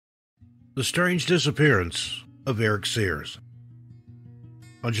The strange disappearance of Eric Sears.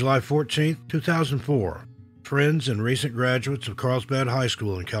 On July 14, 2004, friends and recent graduates of Carlsbad High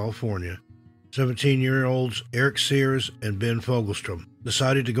School in California, 17-year-olds Eric Sears and Ben Fogelstrom,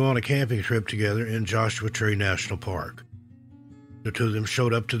 decided to go on a camping trip together in Joshua Tree National Park. The two of them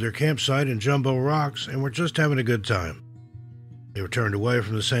showed up to their campsite in Jumbo Rocks and were just having a good time. They were turned away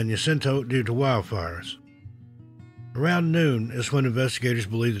from the San Jacinto due to wildfires. Around noon is when investigators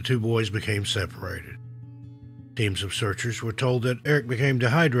believe the two boys became separated. Teams of searchers were told that Eric became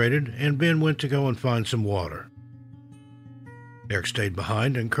dehydrated and Ben went to go and find some water. Eric stayed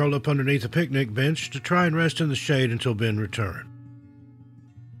behind and curled up underneath a picnic bench to try and rest in the shade until Ben returned.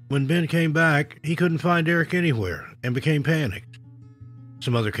 When Ben came back, he couldn't find Eric anywhere and became panicked.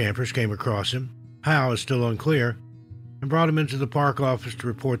 Some other campers came across him, how is still unclear, and brought him into the park office to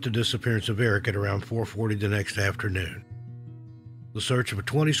report the disappearance of Eric at around 4:40 the next afternoon. The search of a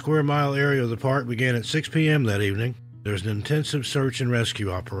 20-square-mile area of the park began at 6 p.m. that evening. There was an intensive search and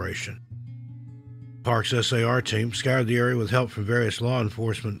rescue operation. The park's SAR team scoured the area with help from various law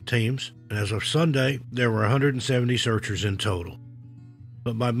enforcement teams, and as of Sunday, there were 170 searchers in total.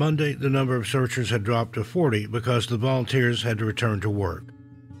 But by Monday, the number of searchers had dropped to 40 because the volunteers had to return to work.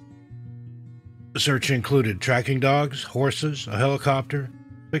 The search included tracking dogs, horses, a helicopter,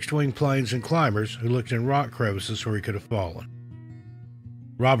 fixed-wing planes, and climbers who looked in rock crevices where he could have fallen.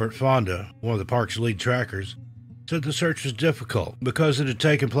 Robert Fonda, one of the park's lead trackers, said the search was difficult because it had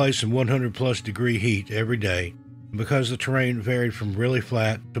taken place in 100-plus degree heat every day and because the terrain varied from really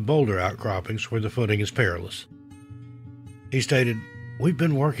flat to boulder outcroppings where the footing is perilous. He stated, "We've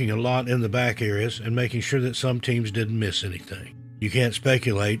been working a lot in the back areas and making sure that some teams didn't miss anything. You can't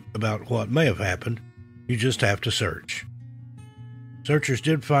speculate about what may have happened. You just have to search." Searchers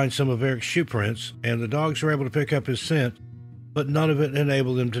did find some of Eric's shoe prints, and the dogs were able to pick up his scent, but none of it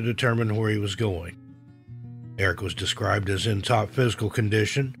enabled them to determine where he was going. Eric was described as in top physical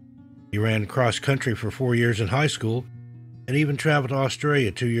condition. He ran cross-country for 4 years in high school, and even traveled to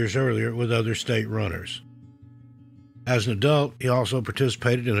Australia 2 years earlier with other state runners. As an adult, he also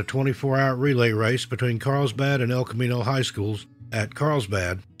participated in a 24-hour relay race between Carlsbad and El Camino high schools at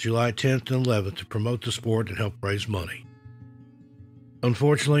Carlsbad, July 10th and 11th, to promote the sport and help raise money.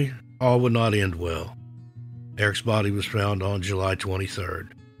 Unfortunately, all would not end well. Eric's body was found on July 23rd.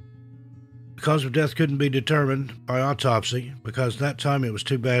 The cause of death couldn't be determined by autopsy because that time it was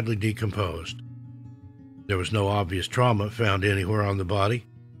too badly decomposed. There was no obvious trauma found anywhere on the body.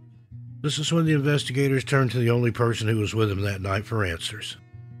 This is when the investigators turned to the only person who was with him that night for answers.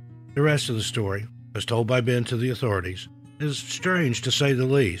 The rest of the story, as told by Ben to the authorities, is strange to say the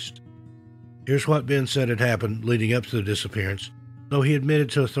least. Here's what Ben said had happened leading up to the disappearance, though he admitted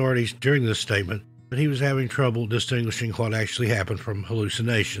to authorities during this statement that he was having trouble distinguishing what actually happened from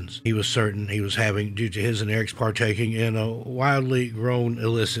hallucinations he was certain he was having due to his and Eric's partaking in a widely grown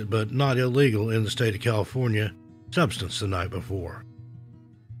illicit but not illegal in the state of California substance the night before.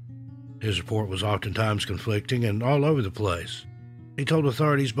 His report was oftentimes conflicting and all over the place. He told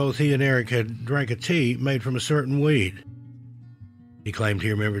authorities both he and Eric had drank a tea made from a certain weed. He claimed he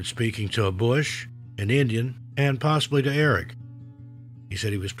remembered speaking to a bush, an Indian, and possibly to Eric. He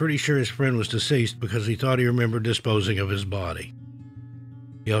said he was pretty sure his friend was deceased because he thought he remembered disposing of his body.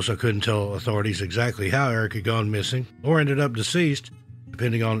 He also couldn't tell authorities exactly how Eric had gone missing or ended up deceased,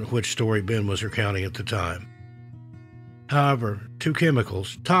 depending on which story Ben was recounting at the time. However, two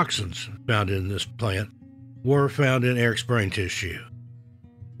chemicals, toxins, found in this plant were found in Eric's brain tissue.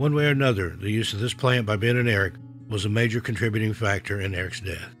 One way or another, the use of this plant by Ben and Eric was a major contributing factor in Eric's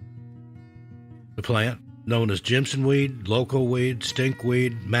death. The plant, known as Jimson weed, loco weed,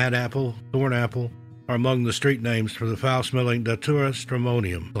 stinkweed, mad apple, thorn apple, are among the street names for the foul-smelling Datura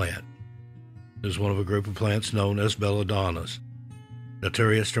stramonium plant. It is one of a group of plants known as belladonnas.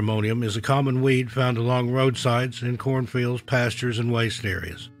 Datura stramonium is a common weed found along roadsides, in cornfields, pastures, and waste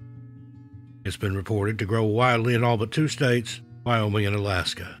areas. It's been reported to grow widely in all but 2 states, Wyoming and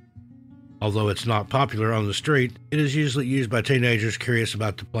Alaska. Although it's not popular on the street, it is usually used by teenagers curious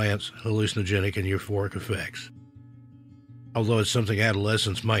about the plant's hallucinogenic and euphoric effects. Although it's something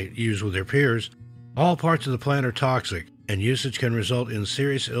adolescents might use with their peers, all parts of the plant are toxic, and usage can result in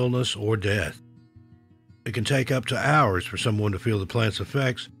serious illness or death. It can take up to hours for someone to feel the plant's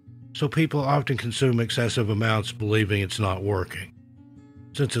effects, so people often consume excessive amounts believing it's not working.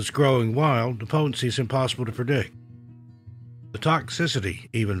 Since it's growing wild, the potency is impossible to predict. The toxicity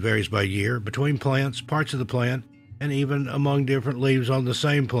even varies by year, between plants, parts of the plant, and even among different leaves on the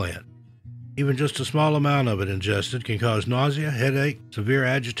same plant. Even just a small amount of it ingested can cause nausea, headache, severe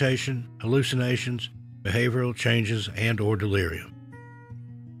agitation, hallucinations, behavioral changes, and/or delirium.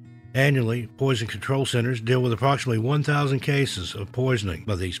 Annually, poison control centers deal with approximately 1,000 cases of poisoning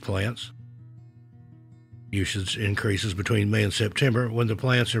by these plants. Usage increases between May and September when the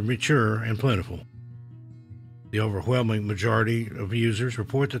plants are mature and plentiful. The overwhelming majority of users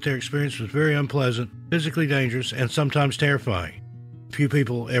report that their experience was very unpleasant, physically dangerous, and sometimes terrifying. Few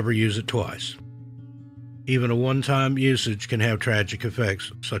people ever use it twice. Even a one-time usage can have tragic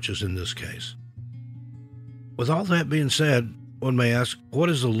effects, such as in this case. With all that being said, one may ask, what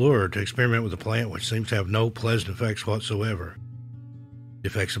is the lure to experiment with a plant which seems to have no pleasant effects whatsoever? The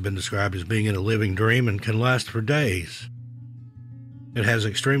effects have been described as being in a living dream and can last for days. It has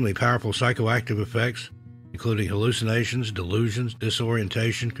extremely powerful psychoactive effects, including hallucinations, delusions,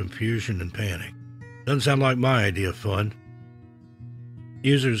 disorientation, confusion, and panic. Doesn't sound like my idea of fun.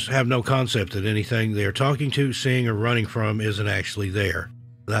 Users have no concept that anything they are talking to, seeing, or running from isn't actually there.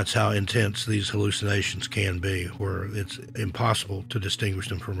 That's how intense these hallucinations can be, where it's impossible to distinguish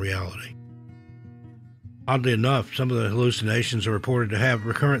them from reality. Oddly enough, some of the hallucinations are reported to have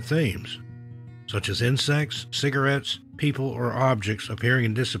recurrent themes, such as insects, cigarettes, people, or objects appearing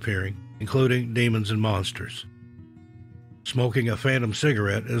and disappearing, including demons and monsters. Smoking a phantom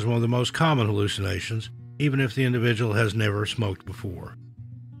cigarette is one of the most common hallucinations, even if the individual has never smoked before.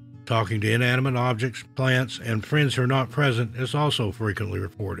 Talking to inanimate objects, plants, and friends who are not present is also frequently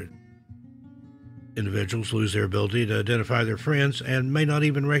reported. Individuals lose their ability to identify their friends and may not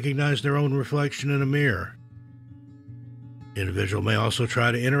even recognize their own reflection in a mirror. The individual may also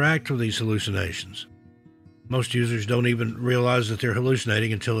try to interact with these hallucinations. Most users don't even realize that they're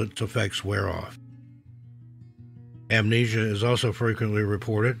hallucinating until its effects wear off. Amnesia is also frequently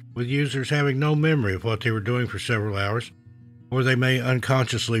reported, with users having no memory of what they were doing for several hours, or they may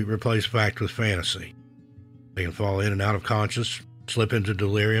unconsciously replace fact with fantasy. They can fall in and out of conscious, slip into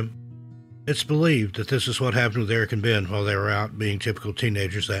delirium. It's believed that this is what happened with Eric and Ben while they were out being typical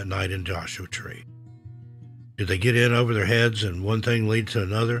teenagers that night in Joshua Tree. Did they get in over their heads and one thing lead to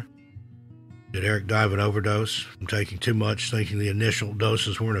another? Did Eric die of an overdose from taking too much, thinking the initial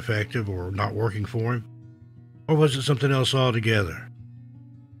doses weren't effective or not working for him? Or was it something else altogether?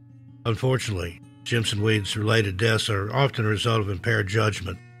 Unfortunately, Jimson Weeds-related deaths are often a result of impaired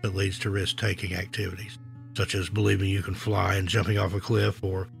judgment that leads to risk-taking activities, such as believing you can fly and jumping off a cliff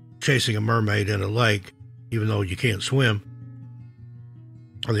or chasing a mermaid in a lake, even though you can't swim.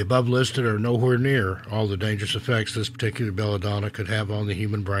 The above listed are nowhere near all the dangerous effects this particular belladonna could have on the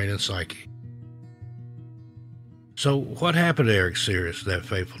human brain and psyche. So what happened to Eric Sears that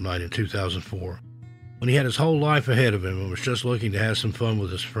fateful night in 2004, when he had his whole life ahead of him and was just looking to have some fun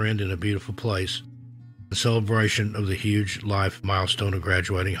with his friend in a beautiful place, in celebration of the huge life milestone of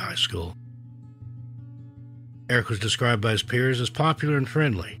graduating high school? Eric was described by his peers as popular and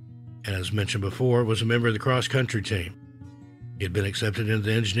friendly, and as mentioned before, was a member of the cross-country team. He had been accepted into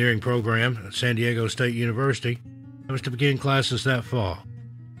the engineering program at San Diego State University and was to begin classes that fall.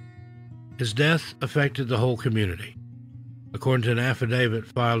 His death affected the whole community. According to an affidavit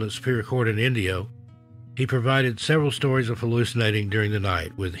filed at Superior Court in Indio, he provided several stories of hallucinating during the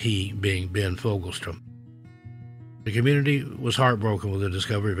night, with he being Ben Fogelstrom. The community was heartbroken with the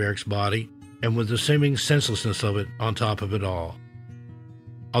discovery of Eric's body and with the seeming senselessness of it on top of it all.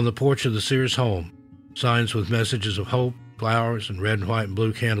 On the porch of the Sears home, signs with messages of hope, flowers, and red and white and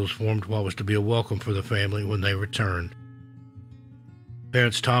blue candles formed what was to be a welcome for the family when they returned.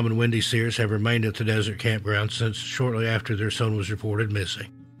 Parents Tom and Wendy Sears have remained at the desert campground since shortly after their son was reported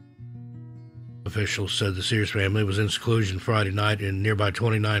missing. Officials said the Sears family was in seclusion Friday night in nearby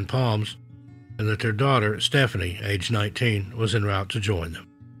 29 Palms, and that their daughter, Stephanie, age 19, was en route to join them.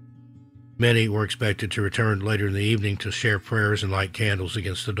 Many were expected to return later in the evening to share prayers and light candles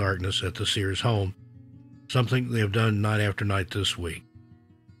against the darkness at the Sears home, something they have done night after night this week.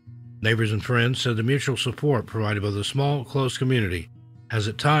 Neighbors and friends said the mutual support provided by the small, close community has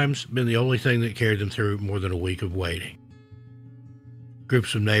at times been the only thing that carried them through more than a week of waiting.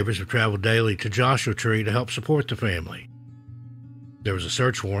 Groups of neighbors have traveled daily to Joshua Tree to help support the family. There was a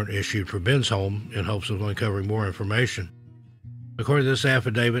search warrant issued for Ben's home in hopes of uncovering more information. According to this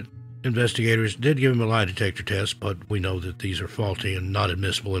affidavit, investigators did give him a lie detector test, but we know that these are faulty and not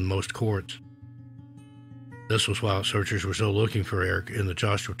admissible in most courts. This was while searchers were still looking for Eric in the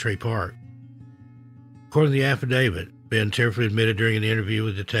Joshua Tree Park. According to the affidavit, Ben tearfully admitted during an interview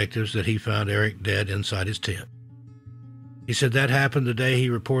with detectives that he found Eric dead inside his tent. He said that happened the day he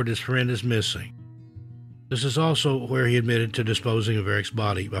reported his friend as missing. This is also where he admitted to disposing of Eric's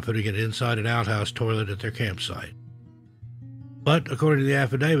body by putting it inside an outhouse toilet at their campsite. But, according to the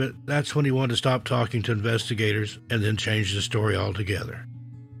affidavit, that's when he wanted to stop talking to investigators and then changed the story altogether.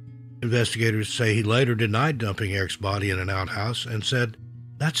 Investigators say he later denied dumping Eric's body in an outhouse and said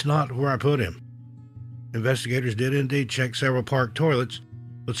 "That's not where I put him." Investigators did indeed check several park toilets,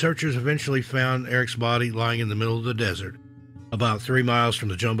 but searchers eventually found Eric's body lying in the middle of the desert, about 3 miles from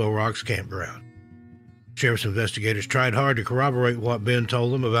the Jumbo Rocks campground. Sheriff's investigators tried hard to corroborate what Ben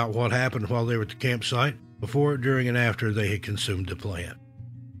told them about what happened while they were at the campsite, before, during, and after they had consumed the plant.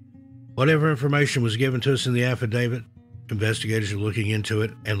 Whatever information was given to us in the affidavit, investigators are looking into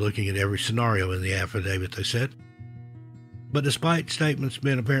it and looking at every scenario in the affidavit, they said. But despite statements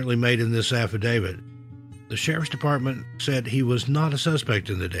Ben apparently made in this affidavit, the Sheriff's Department said he was not a suspect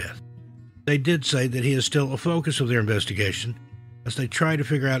in the death. They did say that he is still a focus of their investigation as they try to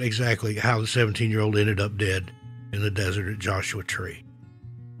figure out exactly how the 17-year-old ended up dead in the desert at Joshua Tree.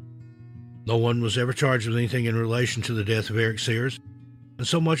 No one was ever charged with anything in relation to the death of Eric Sears, and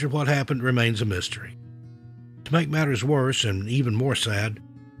so much of what happened remains a mystery. To make matters worse, and even more sad,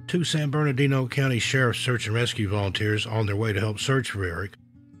 2 San Bernardino County Sheriff's Search and Rescue volunteers on their way to help search for Eric,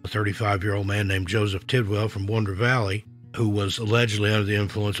 a 35-year-old man named Joseph Tidwell from Wonder Valley, who was allegedly under the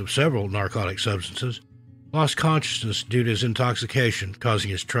influence of several narcotic substances, lost consciousness due to his intoxication, causing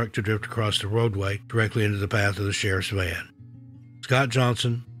his truck to drift across the roadway directly into the path of the sheriff's van. Scott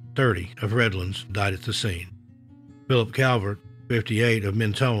Johnson, 30, of Redlands, died at the scene. Philip Calvert, 58, of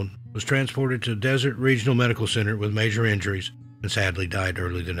Mentone, was transported to Desert Regional Medical Center with major injuries and sadly died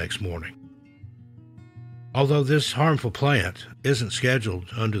early the next morning. Although this harmful plant isn't scheduled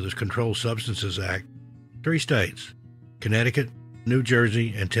under the Controlled Substances Act, 3 states, Connecticut, New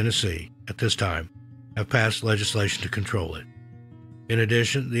Jersey, and Tennessee, at this time, have passed legislation to control it. In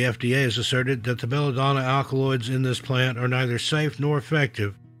addition, the FDA has asserted that the belladonna alkaloids in this plant are neither safe nor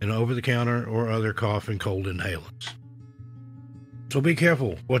effective in over-the-counter or other cough and cold inhalants. So be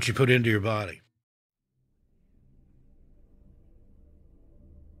careful what you put into your body.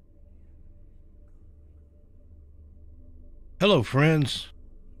 Hello friends.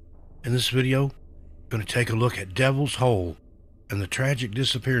 In this video, I'm going to take a look at Devil's Hole and the tragic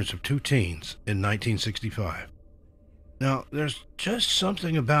disappearance of 2 teens in 1965. Now, there's just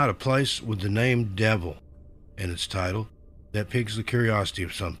something about a place with the name Devil in its title that piques the curiosity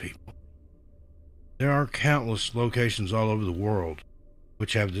of some people. There are countless locations all over the world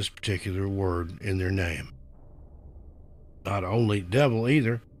which have this particular word in their name. Not only devil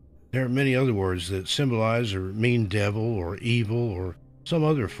either, there are many other words that symbolize or mean devil or evil or some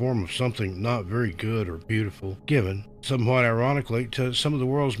other form of something not very good or beautiful, given, somewhat ironically, to some of the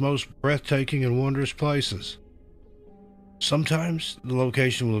world's most breathtaking and wondrous places. Sometimes the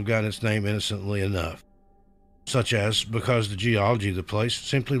location will have gotten its name innocently enough, such as because the geology of the place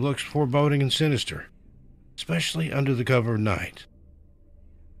simply looks foreboding and sinister, especially under the cover of night.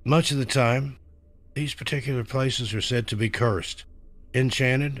 Much of the time, these particular places are said to be cursed,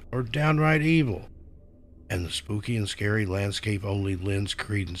 enchanted, or downright evil, and the spooky and scary landscape only lends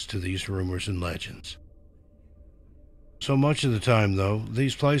credence to these rumors and legends. So much of the time, though,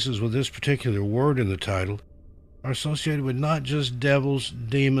 these places with this particular word in the title are associated with not just devils,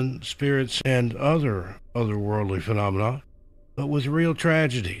 demons, spirits, and other otherworldly phenomena, but with real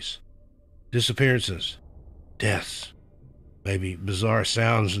tragedies, disappearances, deaths, maybe bizarre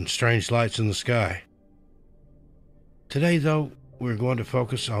sounds and strange lights in the sky. Today, though, we're going to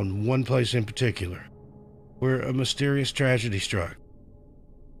focus on one place in particular, where a mysterious tragedy struck.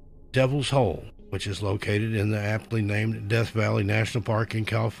 Devil's Hole, which is located in the aptly named Death Valley National Park in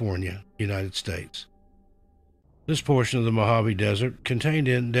California, United States. This portion of the Mojave Desert, contained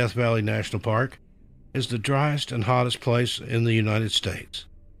in Death Valley National Park, is the driest and hottest place in the United States.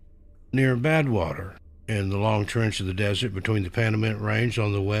 Near Badwater, in the long trench of the desert between the Panamint Range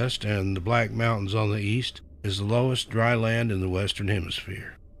on the west and the Black Mountains on the east, is the lowest dry land in the Western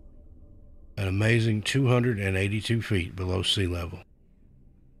Hemisphere, an amazing 282 feet below sea level.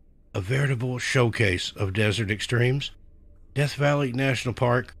 A veritable showcase of desert extremes, Death Valley National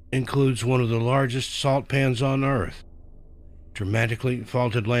Park includes one of the largest salt pans on Earth, dramatically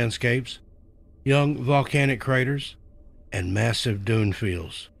faulted landscapes, young volcanic craters, and massive dune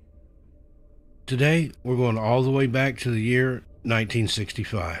fields. Today, we're going all the way back to the year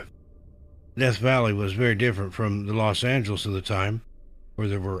 1965. Death Valley was very different from the Los Angeles of the time, where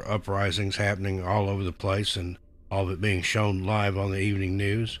there were uprisings happening all over the place and all of it being shown live on the evening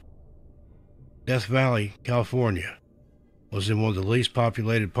news. Death Valley, California, was in one of the least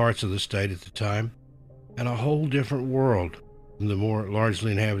populated parts of the state at the time, and a whole different world from the more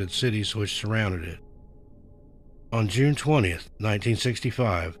largely inhabited cities which surrounded it. On June 20th,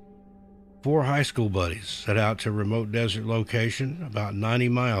 1965, 4 high school buddies set out to a remote desert location about 90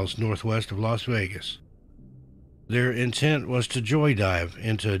 miles northwest of Las Vegas. Their intent was to joy dive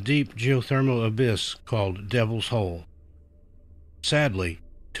into a deep geothermal abyss called Devil's Hole. Sadly,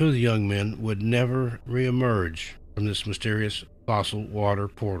 Two of the young men would never reemerge from this mysterious fossil water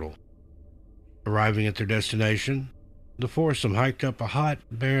portal. Arriving at their destination, the foursome hiked up a hot,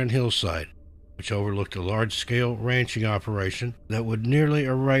 barren hillside, which overlooked a large-scale ranching operation that would nearly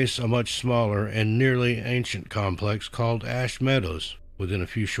erase a much smaller and nearly ancient complex called Ash Meadows within a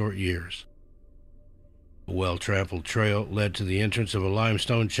few short years. A well-trampled trail led to the entrance of a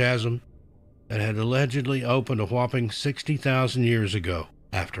limestone chasm that had allegedly opened a whopping 60,000 years ago,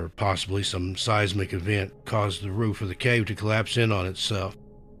 after possibly some seismic event caused the roof of the cave to collapse in on itself.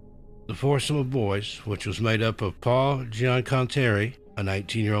 The foursome of boys, which was made up of Paul Gianconteri, a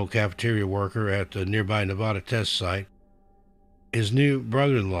 19-year-old cafeteria worker at the nearby Nevada test site, his new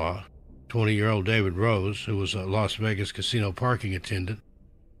brother-in-law, 20-year-old David Rose, who was a Las Vegas casino parking attendant,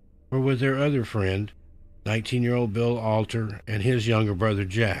 were with their other friend, 19-year-old Bill Alter, and his younger brother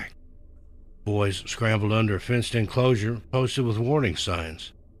Jack. Boys scrambled under a fenced enclosure posted with warning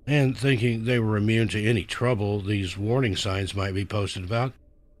signs, and thinking they were immune to any trouble these warning signs might be posted about,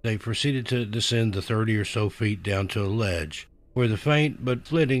 they proceeded to descend the 30 or so feet down to a ledge, where the faint but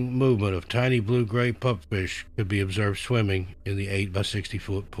flitting movement of tiny blue-gray pupfish could be observed swimming in the 8 by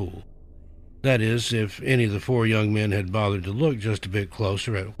 60-foot pool. That is, if any of the four young men had bothered to look just a bit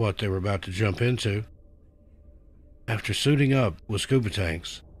closer at what they were about to jump into. After suiting up with scuba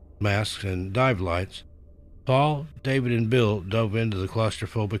tanks, masks, and dive lights, Paul, David, and Bill dove into the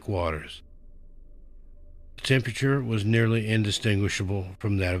claustrophobic waters. The temperature was nearly indistinguishable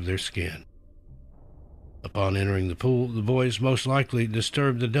from that of their skin. Upon entering the pool, the boys most likely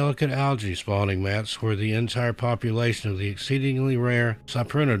disturbed the delicate algae spawning mats where the entire population of the exceedingly rare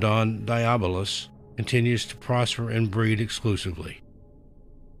Cyprinodon diabolus continues to prosper and breed exclusively.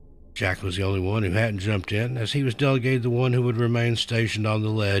 Jack was the only one who hadn't jumped in, as he was delegated the one who would remain stationed on the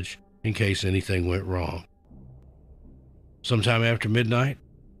ledge in case anything went wrong. Sometime after midnight,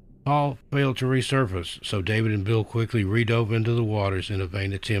 Paul failed to resurface, so David and Bill quickly redove into the waters in a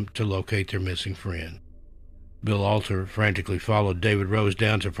vain attempt to locate their missing friend. Bill Alter frantically followed David Rose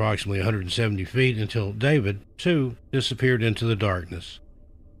down to approximately 170 feet until David, too, disappeared into the darkness.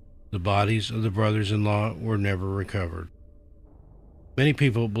 The bodies of the brothers-in-law were never recovered. Many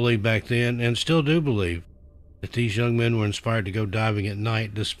people believed back then, and still do believe, that these young men were inspired to go diving at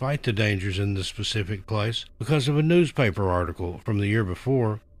night despite the dangers in the specific place because of a newspaper article from the year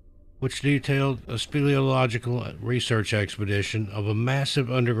before, which detailed a speleological research expedition of a massive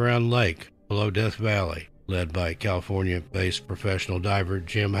underground lake below Death Valley, led by California-based professional diver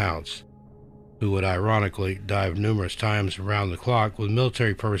Jim Houts, who would ironically dive numerous times around the clock with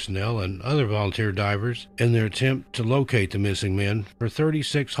military personnel and other volunteer divers in their attempt to locate the missing men for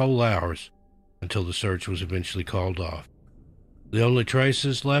 36 whole hours until the search was eventually called off. The only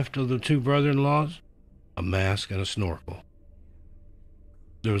traces left of the two brother-in-laws? A mask and a snorkel.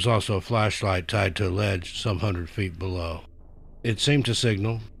 There was also a flashlight tied to a ledge some 100 feet below. It seemed to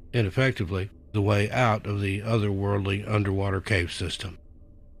signal, ineffectively, the way out of the otherworldly underwater cave system.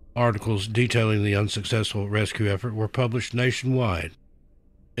 Articles detailing the unsuccessful rescue effort were published nationwide.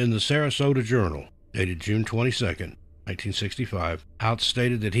 In the Sarasota Journal, dated June 22, 1965, Houts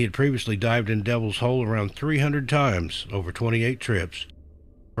stated that he had previously dived in Devil's Hole around 300 times over 28 trips,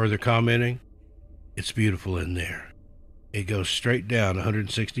 further commenting, "It's beautiful in there. It goes straight down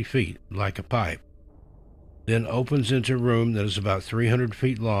 160 feet, like a pipe, then opens into a room that is about 300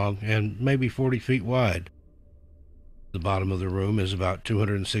 feet long and maybe 40 feet wide. The bottom of the room is about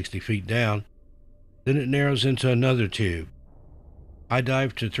 260 feet down, then it narrows into another tube. I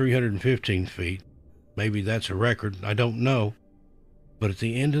dived to 315 feet. Maybe that's a record, I don't know. But at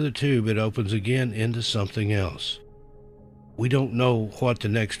the end of the tube, it opens again into something else. We don't know what the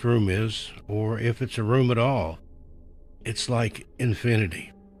next room is, or if it's a room at all. It's like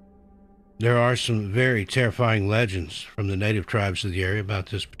infinity." There are some very terrifying legends from the native tribes of the area about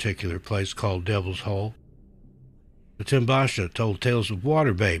this particular place called Devil's Hole. The Timbasha told tales of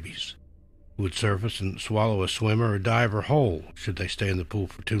water babies who would surface and swallow a swimmer or diver whole should they stay in the pool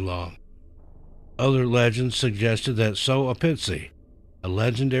for too long. Other legends suggested that So-Apitsi, a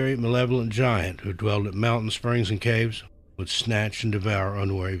legendary malevolent giant who dwelled at mountain springs and caves, would snatch and devour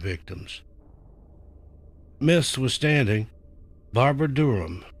unwary victims. Myths withstanding, Barbara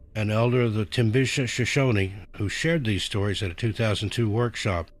Durham, an elder of the Timbisha Shoshone who shared these stories at a 2002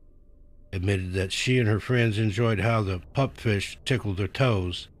 workshop, admitted that she and her friends enjoyed how the pupfish tickled their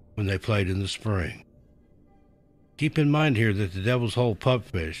toes when they played in the spring. Keep in mind here that the Devil's Hole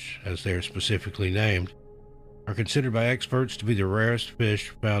pupfish, as they are specifically named, are considered by experts to be the rarest fish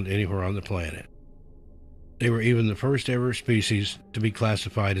found anywhere on the planet. They were even the first ever species to be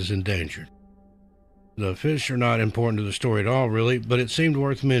classified as endangered. The fish are not important to the story at all, really, but it seemed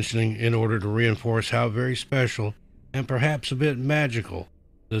worth mentioning in order to reinforce how very special and perhaps a bit magical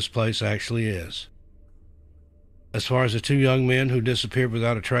this place actually is. As far as the two young men who disappeared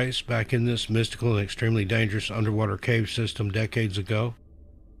without a trace back in this mystical and extremely dangerous underwater cave system decades ago,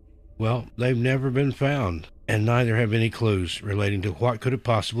 well, they've never been found, and neither have any clues relating to what could have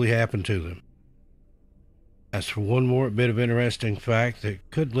possibly happened to them. As for one more bit of interesting fact that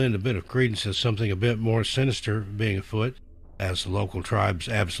could lend a bit of credence to something a bit more sinister being afoot, as the local tribes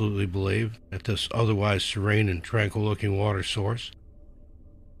absolutely believe, at this otherwise serene and tranquil-looking water source,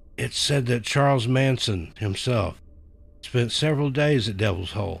 it's said that Charles Manson himself spent several days at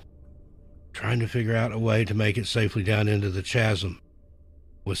Devil's Hole, trying to figure out a way to make it safely down into the chasm,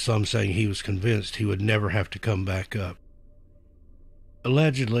 with some saying he was convinced he would never have to come back up.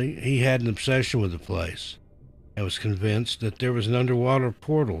 Allegedly, he had an obsession with the place, and was convinced that there was an underwater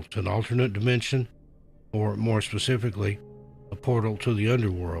portal to an alternate dimension, or more specifically, a portal to the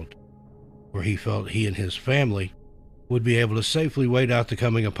underworld, where he felt he and his family would be able to safely wait out the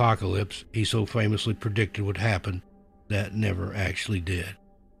coming apocalypse he so famously predicted would happen that never actually did.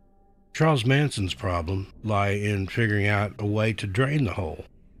 Charles Manson's problem lay in figuring out a way to drain the hole,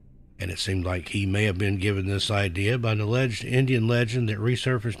 and it seemed like he may have been given this idea by an alleged Indian legend that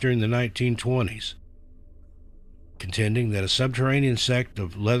resurfaced during the 1920s, contending that a subterranean sect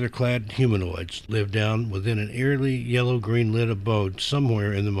of leather-clad humanoids lived down within an eerily yellow-green lit abode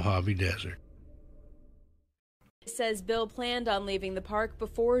somewhere in the Mojave Desert. It says Bill planned on leaving the park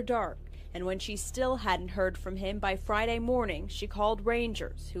before dark, and when she still hadn't heard from him by Friday morning, she called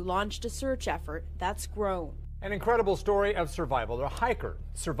rangers, who launched a search effort that's grown. An incredible story of survival. A hiker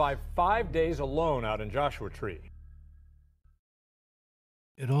survived 5 days alone out in Joshua Tree.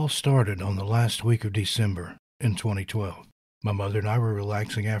 It all started on the last week of December in 2012. My mother and I were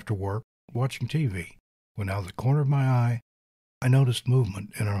relaxing after work, watching TV, when out of the corner of my eye, I noticed movement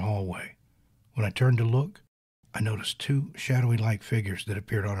in our hallway. When I turned to look, I noticed two shadowy-like figures that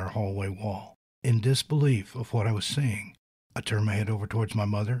appeared on our hallway wall. In disbelief of what I was seeing, I turned my head over towards my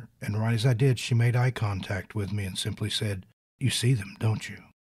mother, and right as I did, she made eye contact with me and simply said, "You see them, don't you?"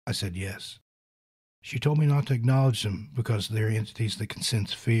 I said yes. She told me not to acknowledge them because they're entities that can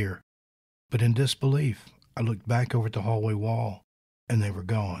sense fear, but in disbelief, I looked back over at the hallway wall, and they were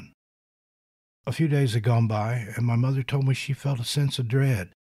gone. A few days had gone by, and my mother told me she felt a sense of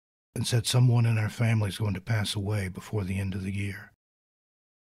dread and said someone in our family is going to pass away before the end of the year.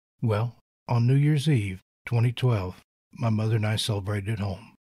 Well, on New Year's Eve, 2012, my mother and I celebrated at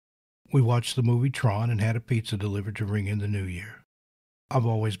home. We watched the movie Tron and had a pizza delivered to ring in the new year. I've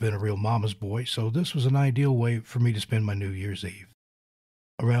always been a real mama's boy, so this was an ideal way for me to spend my New Year's Eve.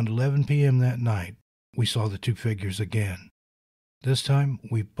 Around 11 p.m. that night, we saw the two figures again. This time,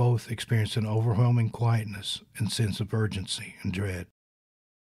 we both experienced an overwhelming quietness and sense of urgency and dread.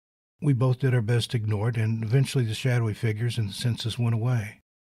 We both did our best to ignore it, and eventually the shadowy figures and the senses went away.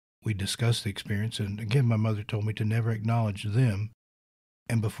 We discussed the experience, and again my mother told me to never acknowledge them,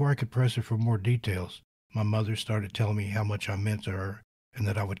 and before I could press her for more details, my mother started telling me how much I meant to her, and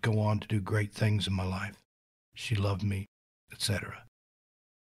that I would go on to do great things in my life. She loved me, etc.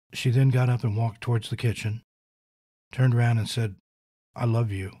 She then got up and walked towards the kitchen, turned around and said, "I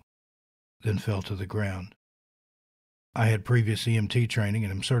love you," then fell to the ground. I had previous EMT training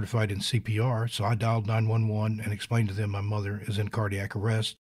and am certified in CPR, so I dialed 911 and explained to them my mother is in cardiac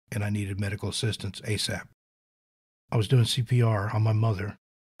arrest and I needed medical assistance ASAP. I was doing CPR on my mother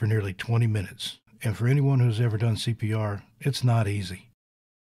for nearly 20 minutes, and for anyone who's ever done CPR, it's not easy.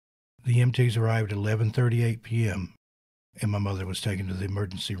 The EMTs arrived at 11:38 p.m., and my mother was taken to the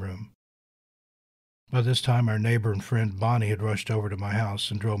emergency room. By this time, our neighbor and friend Bonnie had rushed over to my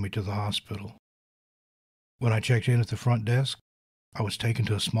house and drove me to the hospital. When I checked in at the front desk, I was taken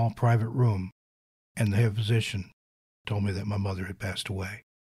to a small private room, and the head physician told me that my mother had passed away.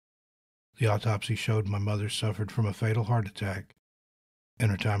 The autopsy showed my mother suffered from a fatal heart attack,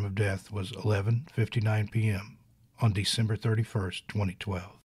 and her time of death was 11:59 p.m. on December 31st,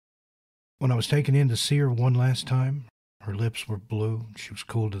 2012. When I was taken in to see her one last time, her lips were blue, she was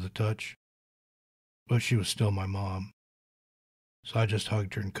cool to the touch, but she was still my mom. So I just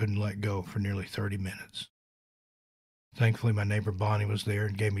hugged her and couldn't let go for nearly 30 minutes. Thankfully, my neighbor Bonnie was there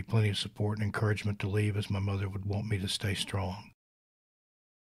and gave me plenty of support and encouragement to leave, as my mother would want me to stay strong.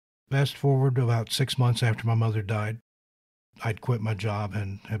 Fast forward to about 6 months after my mother died, I'd quit my job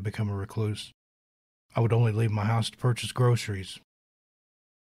and had become a recluse. I would only leave my house to purchase groceries.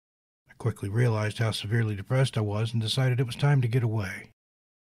 I quickly realized how severely depressed I was and decided it was time to get away.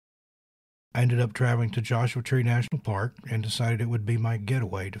 I ended up traveling to Joshua Tree National Park and decided it would be my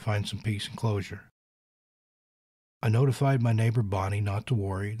getaway to find some peace and closure. I notified my neighbor Bonnie not to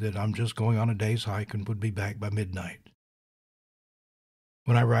worry, that I'm just going on a day's hike and would be back by midnight.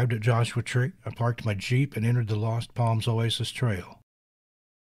 When I arrived at Joshua Tree, I parked my Jeep and entered the Lost Palms Oasis Trail.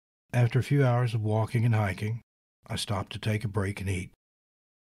 After a few hours of walking and hiking, I stopped to take a break and eat.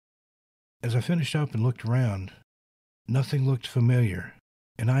 As I finished up and looked around, nothing looked familiar,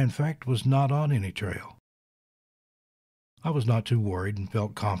 and I in fact was not on any trail. I was not too worried and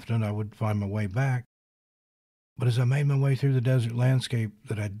felt confident I would find my way back, but as I made my way through the desert landscape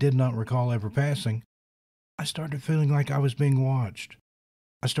that I did not recall ever passing, I started feeling like I was being watched.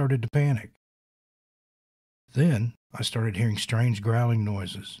 I started to panic. Then I started hearing strange growling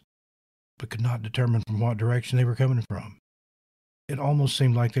noises, but could not determine from what direction they were coming from. It almost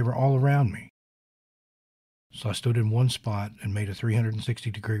seemed like they were all around me. So I stood in one spot and made a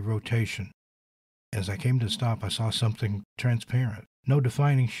 360-degree rotation. As I came to a stop, I saw something transparent, no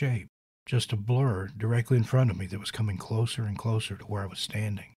defining shape, just a blur directly in front of me that was coming closer and closer to where I was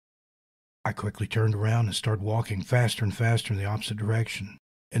standing. I quickly turned around and started walking faster and faster in the opposite direction,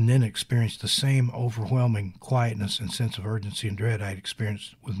 and then experienced the same overwhelming quietness and sense of urgency and dread I had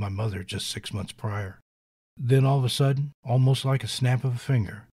experienced with my mother just 6 months prior. Then all of a sudden, almost like a snap of a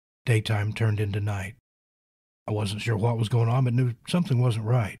finger, daytime turned into night. I wasn't sure what was going on, but knew something wasn't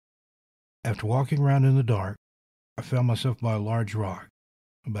right. After walking around in the dark, I found myself by a large rock,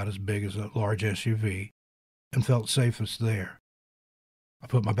 about as big as a large SUV, and felt safest there. I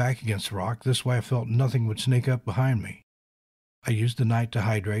put my back against the rock. This way I felt nothing would sneak up behind me. I used the night to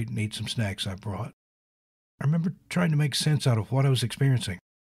hydrate and eat some snacks I brought. I remember trying to make sense out of what I was experiencing,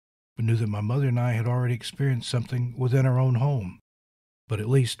 but knew that my mother and I had already experienced something within our own home. But at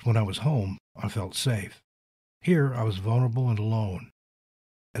least when I was home, I felt safe. Here I was vulnerable and alone.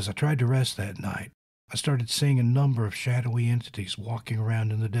 As I tried to rest that night, I started seeing a number of shadowy entities walking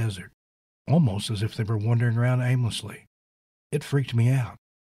around in the desert, almost as if they were wandering around aimlessly. It freaked me out,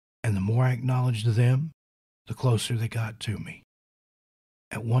 and the more I acknowledged them, the closer they got to me.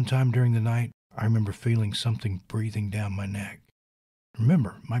 At one time during the night, I remember feeling something breathing down my neck.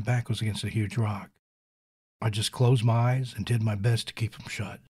 Remember, my back was against a huge rock. I just closed my eyes and did my best to keep them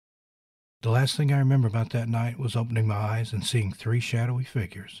shut. The last thing I remember about that night was opening my eyes and seeing 3 shadowy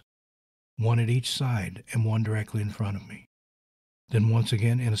figures, one at each side and one directly in front of me. Then once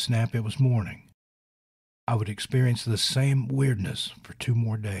again, in a snap, it was morning. I would experience the same weirdness for 2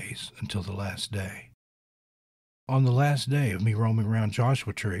 more days until the last day. On the last day of me roaming around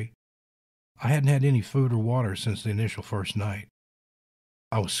Joshua Tree, I hadn't had any food or water since the initial first night.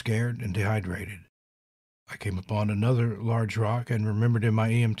 I was scared and dehydrated. I came upon another large rock and remembered in my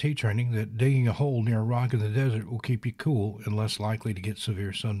EMT training that digging a hole near a rock in the desert will keep you cool and less likely to get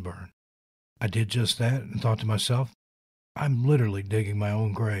severe sunburn. I did just that and thought to myself, I'm literally digging my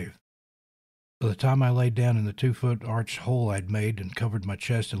own grave. By the time I laid down in the 2-foot arched hole I'd made and covered my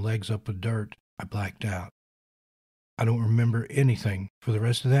chest and legs up with dirt, I blacked out. I don't remember anything for the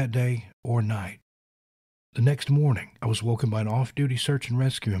rest of that day or night. The next morning, I was woken by an off-duty search and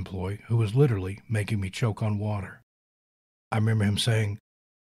rescue employee who was literally making me choke on water. I remember him saying,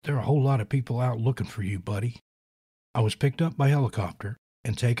 "There are a whole lot of people out looking for you, buddy." I was picked up by helicopter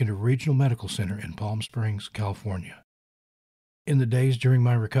and taken to a regional medical center in Palm Springs, California. In the days during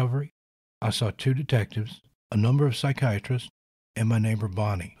my recovery, I saw 2 detectives, a number of psychiatrists, and my neighbor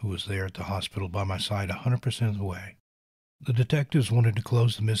Bonnie, who was there at the hospital by my side 100% of the way. The detectives wanted to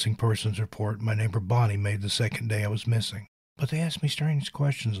close the missing persons report my neighbor Bonnie made the second day I was missing, but they asked me strange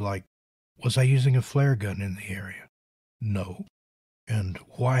questions like, was I using a flare gun in the area? No. And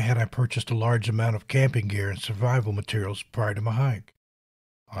why had I purchased a large amount of camping gear and survival materials prior to my hike?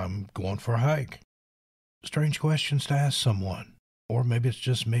 I'm going for a hike. Strange questions to ask someone, or maybe it's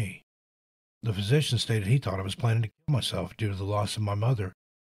just me. The physician stated he thought I was planning to kill myself due to the loss of my mother,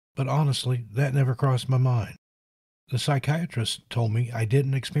 but honestly, that never crossed my mind. The psychiatrist told me I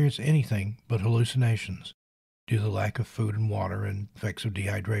didn't experience anything but hallucinations due to the lack of food and water and effects of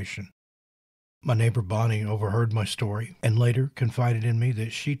dehydration. My neighbor Bonnie overheard my story and later confided in me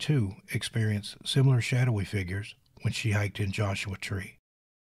that she too experienced similar shadowy figures when she hiked in Joshua Tree.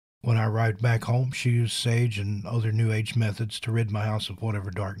 When I arrived back home, she used sage and other New Age methods to rid my house of whatever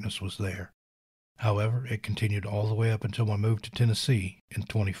darkness was there. However, it continued all the way up until my move to Tennessee in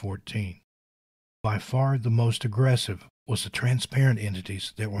 2014. By far the most aggressive was the transparent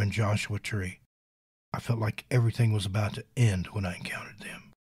entities that were in Joshua Tree. I felt like everything was about to end when I encountered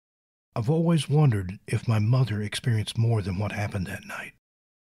them. I've always wondered if my mother experienced more than what happened that night.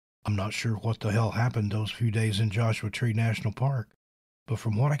 I'm not sure what the hell happened those few days in Joshua Tree National Park, but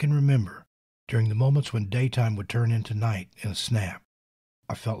from what I can remember, during the moments when daytime would turn into night in a snap,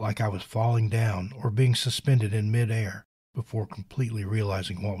 I felt like I was falling down or being suspended in midair before completely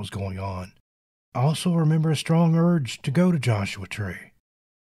realizing what was going on. I also remember a strong urge to go to Joshua Tree.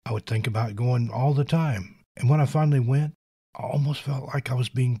 I would think about going all the time, and when I finally went, I almost felt like I was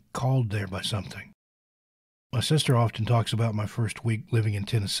being called there by something. My sister often talks about my first week living in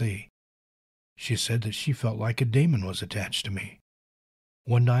Tennessee. She said that she felt like a demon was attached to me.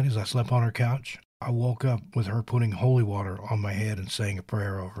 One night as I slept on her couch, I woke up with her putting holy water on my head and saying a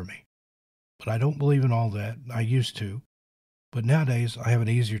prayer over me. But I don't believe in all that. I used to. But nowadays, I have an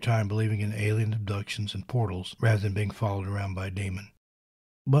easier time believing in alien abductions and portals rather than being followed around by a demon.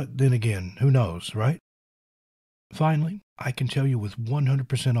 But then again, who knows, right? Finally, I can tell you with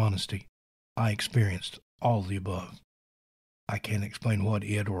 100% honesty, I experienced all the above. I can't explain what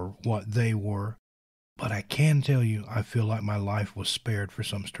it or what they were, but I can tell you I feel like my life was spared for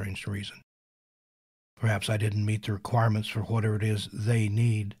some strange reason. Perhaps I didn't meet the requirements for whatever it is they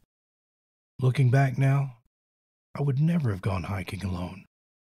need. Looking back now, I would never have gone hiking alone.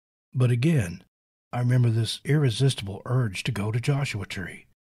 But again, I remember this irresistible urge to go to Joshua Tree,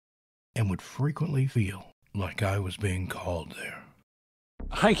 and would frequently feel like I was being called there.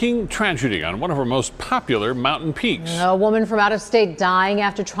 Hiking tragedy on one of our most popular mountain peaks. A woman from out of state dying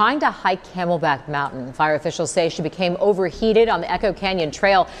after trying to hike Camelback Mountain. Fire officials say she became overheated on the Echo Canyon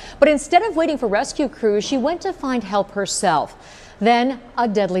Trail, but instead of waiting for rescue crews, she went to find help herself. Then a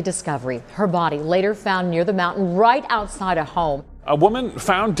deadly discovery. Her body later found near the mountain right outside a home. A woman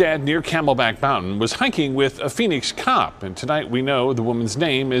found dead near Camelback Mountain was hiking with a Phoenix cop, and tonight we know the woman's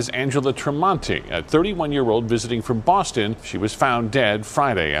name is Angela Tremonti, a 31-year-old visiting from Boston. She was found dead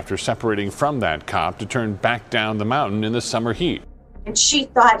Friday after separating from that cop to turn back down the mountain in the summer heat. And she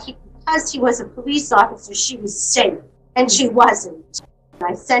thought because he was a police officer, she was safe, and she wasn't.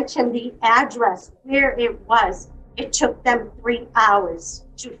 I sent him the address where it was. It took them 3 hours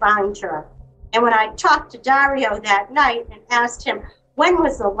to find her. And when I talked to Dario that night and asked him, when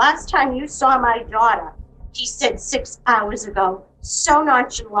was the last time you saw my daughter? He said 6 hours ago. So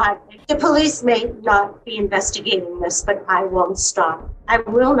nonchalant. The police may not be investigating this, but I won't stop. I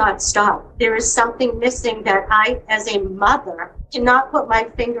will not stop. There is something missing that I, as a mother, cannot put my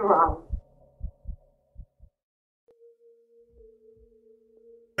finger on.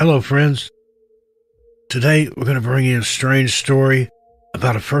 Hello, friends. Today, we're going to bring you a strange story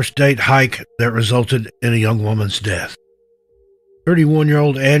about a first date hike that resulted in a young woman's death.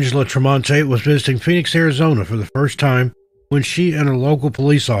 31-year-old Angela Tremonti was visiting Phoenix, Arizona for the first time when she and a local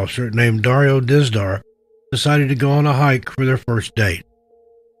police officer named Dario Dizdar decided to go on a hike for their first date.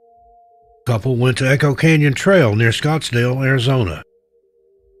 The couple went to Echo Canyon Trail near Scottsdale, Arizona.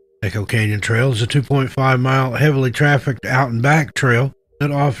 Echo Canyon Trail is a 2.5-mile, heavily trafficked out-and-back trail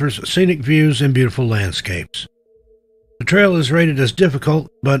that offers scenic views and beautiful landscapes. The trail is rated as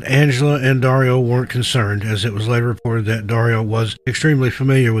difficult, but Angela and Dario weren't concerned, as it was later reported that Dario was extremely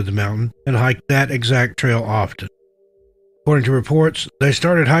familiar with the mountain and hiked that exact trail often. According to reports, they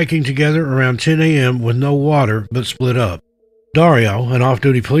started hiking together around 10 a.m. with no water, but split up. Dario, an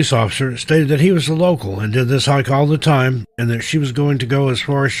off-duty police officer, stated that he was a local and did this hike all the time, and that she was going to go as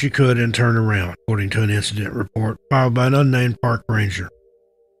far as she could and turn around, according to an incident report filed by an unnamed park ranger.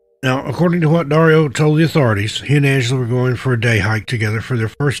 Now, according to what Dario told the authorities, he and Angela were going for a day hike together for their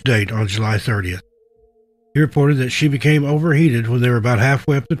first date on July 30th. He reported that she became overheated when they were about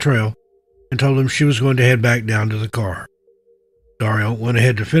halfway up the trail and told him she was going to head back down to the car. Dario went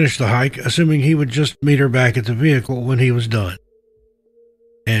ahead to finish the hike, assuming he would just meet her back at the vehicle when he was done.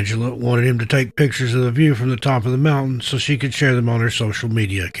 Angela wanted him to take pictures of the view from the top of the mountain so she could share them on her social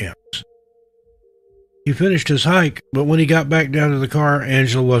media accounts. He finished his hike, but when he got back down to the car,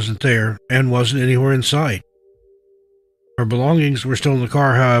 Angela wasn't there and wasn't anywhere in sight. Her belongings were still in the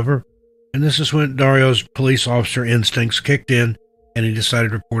car, however, and this is when Dario's police officer instincts kicked in and he decided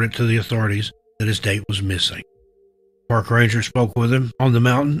to report it to the authorities that his date was missing. Park ranger spoke with him on the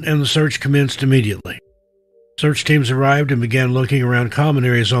mountain and the search commenced immediately. Search teams arrived and began looking around common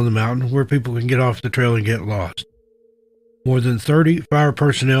areas on the mountain where people can get off the trail and get lost. More than 30 fire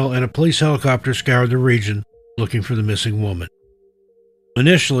personnel and a police helicopter scoured the region looking for the missing woman.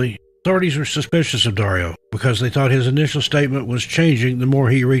 Initially, authorities were suspicious of Dario because they thought his initial statement was changing the more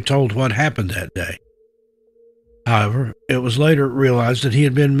he retold what happened that day. However, it was later realized that he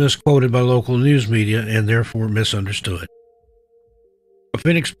had been misquoted by local news media and therefore misunderstood. A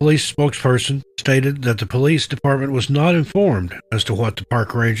Phoenix police spokesperson stated that the police department was not informed as to what the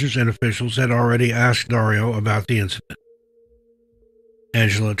park rangers and officials had already asked Dario about the incident.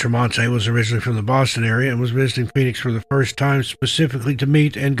 Angela Tremonti was originally from the Boston area and was visiting Phoenix for the first time specifically to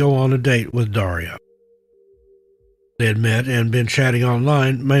meet and go on a date with Dario. They had met and been chatting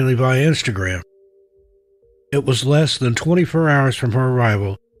online, mainly via Instagram. It was less than 24 hours from her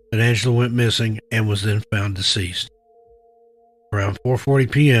arrival that Angela went missing and was then found deceased. Around 4:40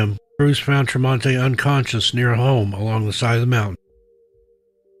 p.m., crews found Tremonte unconscious near a home along the side of the mountain.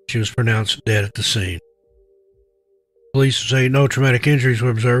 She was pronounced dead at the scene. Police say no traumatic injuries were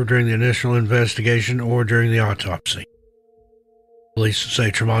observed during the initial investigation or during the autopsy. Police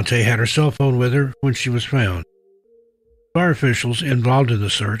say Tremonte had her cell phone with her when she was found. Fire officials involved in the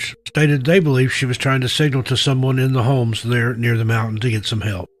search stated they believed she was trying to signal to someone in the homes there near the mountain to get some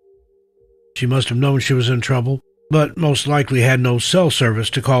help. She must have known she was in trouble, but most likely had no cell service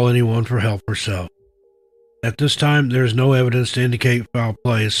to call anyone for help herself. At this time, there is no evidence to indicate foul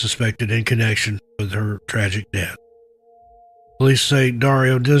play is suspected in connection with her tragic death. Police say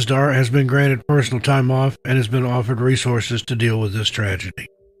Dario Dizdar has been granted personal time off and has been offered resources to deal with this tragedy.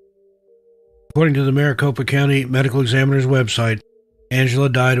 According to the Maricopa County Medical Examiner's website, Angela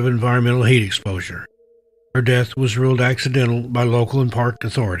died of environmental heat exposure. Her death was ruled accidental by local and park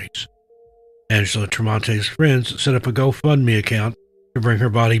authorities. Angela Tremonte's friends set up a GoFundMe account to bring her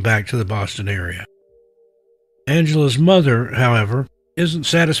body back to the Boston area. Angela's mother, however, isn't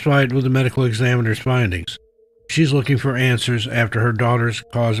satisfied with the medical examiner's findings. She's looking for answers after her daughter's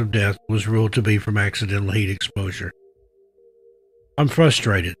cause of death was ruled to be from accidental heat exposure. "I'm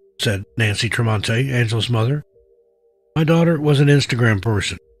frustrated," said Nancy Tremonte, Angela's mother. "My daughter was an Instagram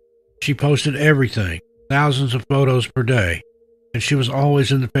person. She posted everything, thousands of photos per day, and she was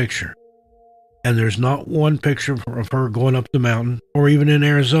always in the picture. And there's not one picture of her going up the mountain or even in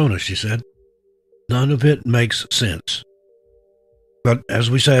Arizona," she said. "None of it makes sense." But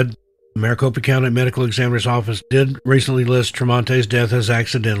as we said, the Maricopa County Medical Examiner's Office did recently list Tremonte's death as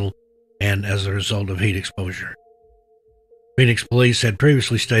accidental and as a result of heat exposure. Phoenix police had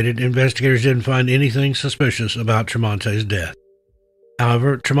previously stated investigators didn't find anything suspicious about Tremonte's death.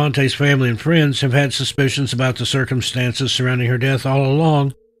 However, Tremonte's family and friends have had suspicions about the circumstances surrounding her death all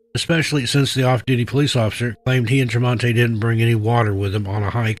along, especially since the off-duty police officer claimed he and Tremonte didn't bring any water with them on a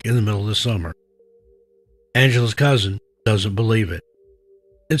hike in the middle of the summer. Angela's cousin doesn't believe it.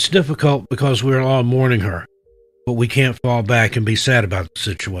 "It's difficult because we're all mourning her, but we can't fall back and be sad about the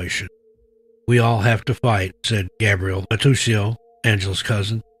situation. We all have to fight," said Gabriel Matuccio, Angela's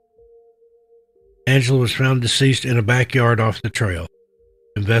cousin. Angela was found deceased in a backyard off the trail.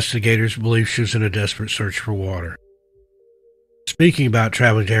 Investigators believe she was in a desperate search for water. Speaking about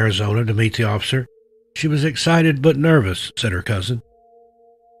traveling to Arizona to meet the officer, she was excited but nervous, said her cousin.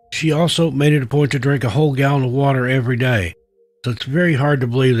 She also made it a point to drink a whole gallon of water every day, so it's very hard to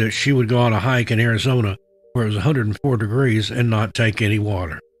believe that she would go on a hike in Arizona where it was 104 degrees and not take any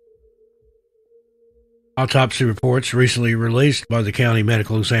water. Autopsy reports recently released by the County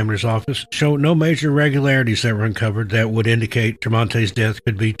Medical Examiner's Office show no major irregularities that were uncovered that would indicate Tremonte's death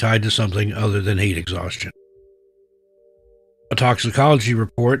could be tied to something other than heat exhaustion. A toxicology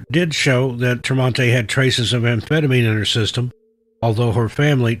report did show that Tremonte had traces of amphetamine in her system, although her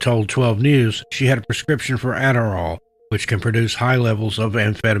family told 12 News she had a prescription for Adderall, which can produce high levels of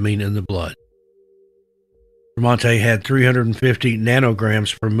amphetamine in the blood. Tremonte had 350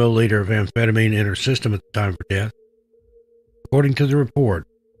 nanograms per milliliter of amphetamine in her system at the time of her death. According to the report,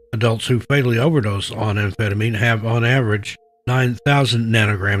 adults who fatally overdose on amphetamine have, on average, 9,000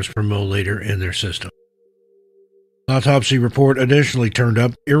 nanograms per milliliter in their system. The autopsy report additionally turned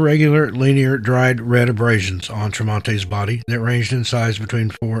up irregular, linear, dried red abrasions on Tremonte's body that ranged in size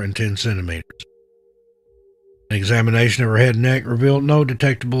between 4 and 10 centimeters. An examination of her head and neck revealed no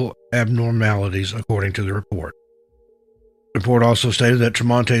detectable abnormalities, according to the report. The report also stated that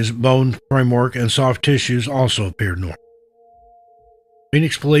Tremonte's bone framework and soft tissues also appeared normal.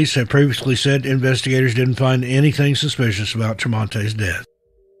 Phoenix police had previously said investigators didn't find anything suspicious about Tremonte's death.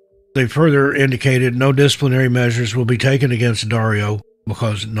 They further indicated no disciplinary measures will be taken against Dario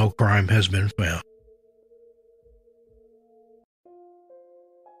because no crime has been found.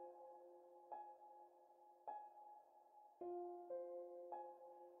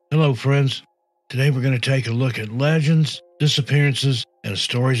 Hello, friends. Today we're going to take a look at legends, disappearances, and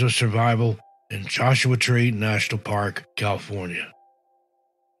stories of survival in Joshua Tree National Park, California.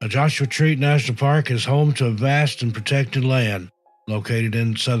 Now, Joshua Tree National Park is home to a vast and protected land located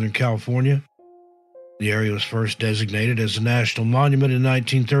in Southern California. The area was first designated as a national monument in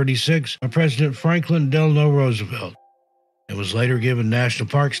 1936 by President Franklin Delano Roosevelt, and was later given national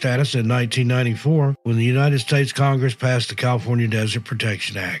park status in 1994 when the United States Congress passed the California Desert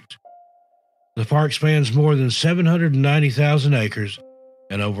Protection Act. The park spans more than 790,000 acres,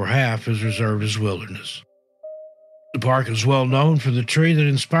 and over half is reserved as wilderness. The park is well known for the tree that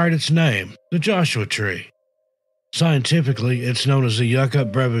inspired its name, the Joshua Tree. Scientifically, it's known as the Yucca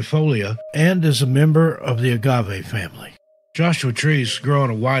brevifolia and is a member of the agave family. Joshua trees grow in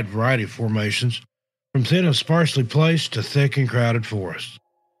a wide variety of formations, from thin and sparsely placed to thick and crowded forests.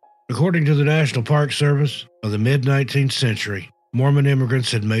 According to the National Park Service, by the mid-19th century, Mormon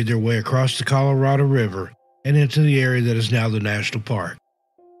immigrants had made their way across the Colorado River and into the area that is now the national park.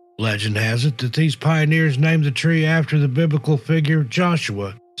 Legend has it that these pioneers named the tree after the biblical figure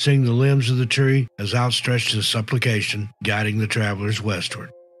Joshua, seeing the limbs of the tree as outstretched in supplication, guiding the travelers westward.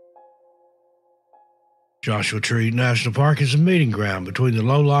 Joshua Tree National Park is a meeting ground between the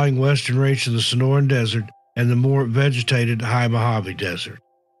low-lying western reach of the Sonoran Desert and the more vegetated High Mojave Desert.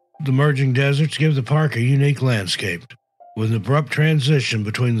 The merging deserts give the park a unique landscape, with an abrupt transition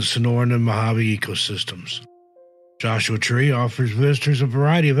between the Sonoran and Mojave ecosystems. Joshua Tree offers visitors a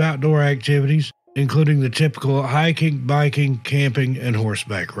variety of outdoor activities, including the typical hiking, biking, camping, and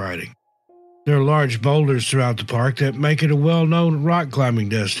horseback riding. There are large boulders throughout the park that make it a well-known rock climbing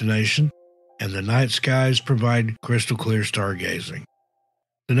destination, and the night skies provide crystal-clear stargazing.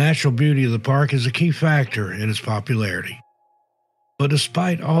 The natural beauty of the park is a key factor in its popularity. But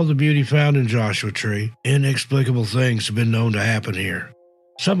despite all the beauty found in Joshua Tree, inexplicable things have been known to happen here,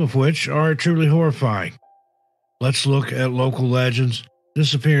 some of which are truly horrifying. Let's look at local legends,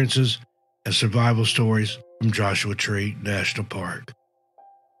 disappearances, and survival stories from Joshua Tree National Park.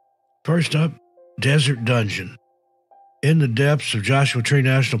 First up, Desert Dungeon. In the depths of Joshua Tree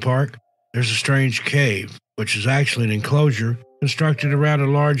National Park, there's a strange cave, which is actually an enclosure constructed around a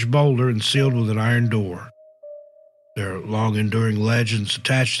large boulder and sealed with an iron door. There are long-enduring legends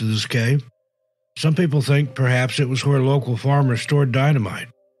attached to this cave. Some people think perhaps it was where local farmers stored dynamite.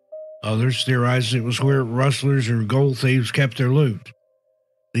 Others theorize it was where rustlers or gold thieves kept their loot.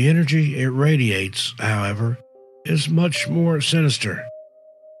 The energy it radiates, however, is much more sinister.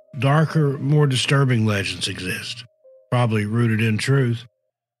 Darker, more disturbing legends exist, probably rooted in truth,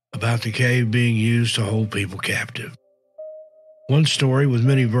 about the cave being used to hold people captive. One story with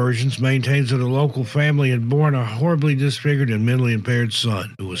many versions maintains that a local family had born a horribly disfigured and mentally impaired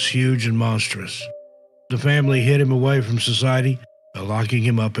son who was huge and monstrous. The family hid him away from society by locking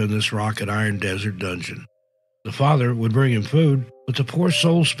him up in this rock and iron desert dungeon. The father would bring him food, but the poor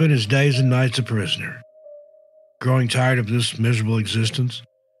soul spent his days and nights a prisoner. Growing tired of this miserable existence,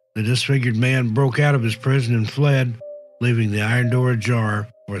 the disfigured man broke out of his prison and fled, leaving the iron door ajar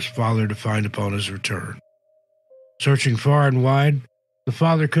for his father to find upon his return. Searching far and wide, the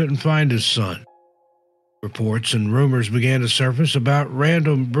father couldn't find his son. Reports and rumors began to surface about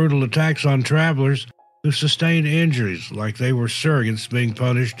random brutal attacks on travelers who sustained injuries like they were surrogates being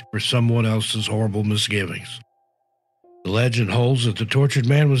punished for someone else's horrible misgivings. The legend holds that the tortured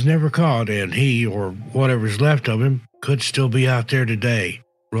man was never caught, and he, or whatever's left of him, could still be out there today,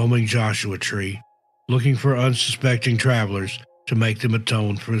 roaming Joshua Tree, looking for unsuspecting travelers to make them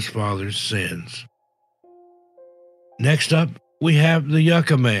atone for his father's sins. Next up, we have the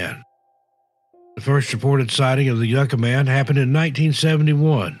Yucca Man. The first reported sighting of the Yucca Man happened in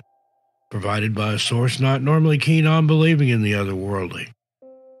 1971, provided by a source not normally keen on believing in the otherworldly.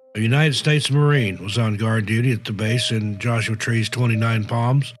 A United States Marine was on guard duty at the base in Joshua Tree's 29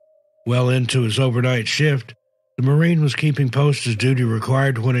 Palms. Well into his overnight shift, the Marine was keeping post as duty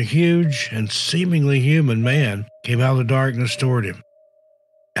required when a huge and seemingly human man came out of the darkness toward him.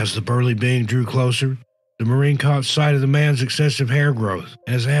 As the burly being drew closer, the Marine caught sight of the man's excessive hair growth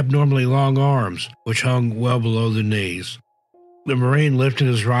and his abnormally long arms, which hung well below the knees. The Marine lifted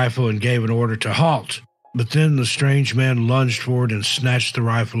his rifle and gave an order to halt, but then the strange man lunged forward and snatched the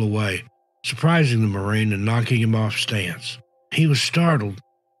rifle away, surprising the Marine and knocking him off stance. He was startled,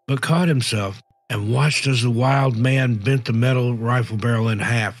 but caught himself and watched as the wild man bent the metal rifle barrel in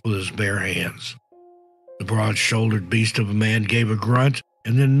half with his bare hands. The broad-shouldered beast of a man gave a grunt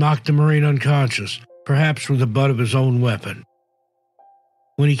and then knocked the Marine unconscious, perhaps with the butt of his own weapon.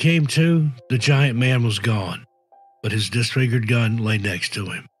 When he came to, the giant man was gone, but his disfigured gun lay next to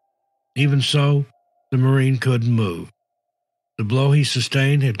him. Even so, the Marine couldn't move. The blow he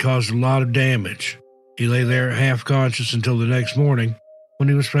sustained had caused a lot of damage. He lay there half conscious until the next morning, when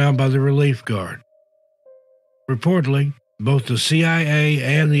he was found by the relief guard. Reportedly, both the CIA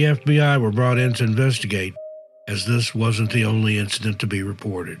and the FBI were brought in to investigate, as this wasn't the only incident to be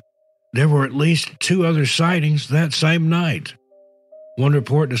reported. There were at least 2 other sightings that same night. One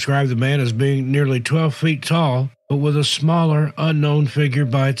report described the man as being nearly 12 feet tall, but with a smaller, unknown figure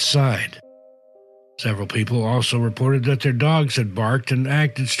by its side. Several people also reported that their dogs had barked and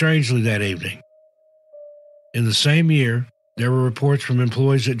acted strangely that evening. In the same year, there were reports from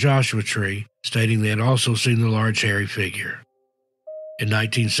employees at Joshua Tree stating they had also seen the large hairy figure. In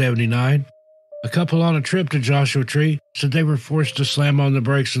 1979, A couple on a trip to Joshua Tree said they were forced to slam on the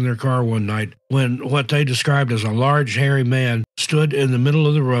brakes in their car one night when what they described as a large, hairy man stood in the middle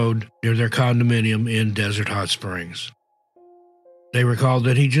of the road near their condominium in Desert Hot Springs. They recalled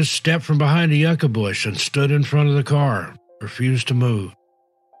that he just stepped from behind a yucca bush and stood in front of the car, refused to move.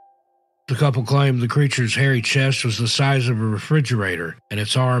 The couple claimed the creature's hairy chest was the size of a refrigerator and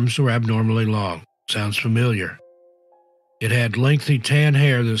its arms were abnormally long. Sounds familiar. It had lengthy tan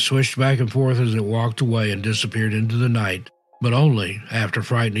hair that swished back and forth as it walked away and disappeared into the night, but only after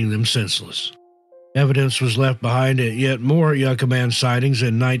frightening them senseless. Evidence was left behind at yet more Yucca Man sightings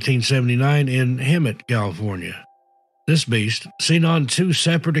in 1979 in Hemet, California. This beast, seen on 2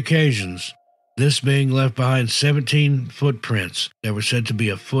 separate occasions, this being left behind 17 footprints that were said to be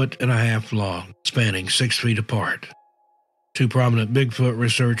 1.5 feet long, spanning 6 feet apart. 2 prominent Bigfoot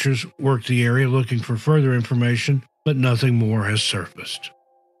researchers worked the area looking for further information, but nothing more has surfaced.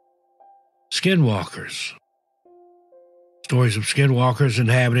 Skinwalkers. Stories of skinwalkers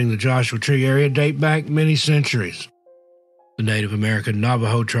inhabiting the Joshua Tree area date back many centuries. The Native American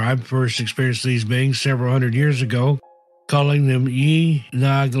Navajo tribe first experienced these beings several hundred years ago, calling them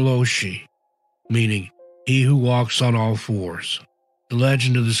Yi-na-galoshi, meaning he who walks on all fours. The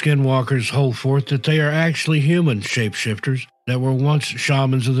legend of the skinwalkers hold forth that they are actually human shapeshifters that were once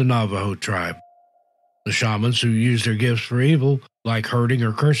shamans of the Navajo tribe. The shamans who used their gifts for evil, like hurting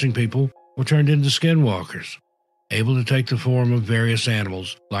or cursing people, were turned into skinwalkers, able to take the form of various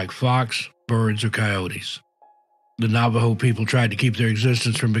animals like fox, birds, or coyotes. The Navajo people tried to keep their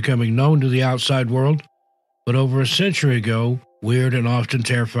existence from becoming known to the outside world, but over a century ago, weird and often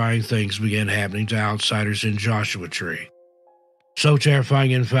terrifying things began happening to outsiders in Joshua Tree. So terrifying,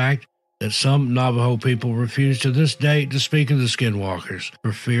 in fact, that some Navajo people refuse to this day to speak of the skinwalkers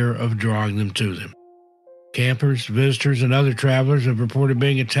for fear of drawing them to them. Campers, visitors, and other travelers have reported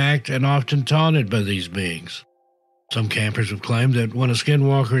being attacked and often taunted by these beings. Some campers have claimed that when a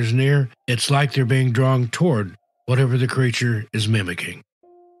skinwalker is near, it's like they're being drawn toward whatever the creature is mimicking.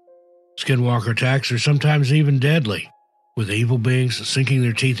 Skinwalker attacks are sometimes even deadly, with evil beings sinking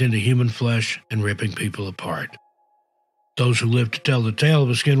their teeth into human flesh and ripping people apart. Those who live to tell the tale of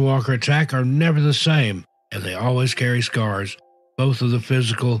a skinwalker attack are never the same, and they always carry scars, both of the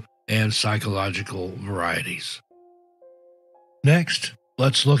physical and psychological varieties. Next,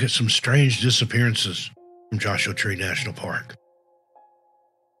 let's look at some strange disappearances from Joshua Tree National Park.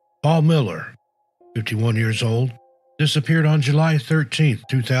 Paul Miller, 51 years old, disappeared on July 13,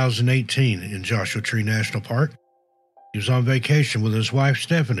 2018 in Joshua Tree National Park. He was on vacation with his wife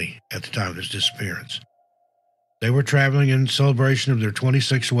Stephanie at the time of his disappearance. They were traveling in celebration of their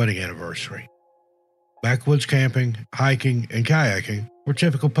 26th wedding anniversary. Backwoods camping, hiking, and kayaking were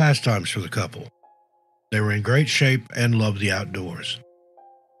typical pastimes for the couple. They were in great shape and loved the outdoors.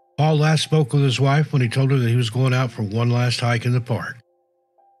 Paul last spoke with his wife when he told her that he was going out for one last hike in the park.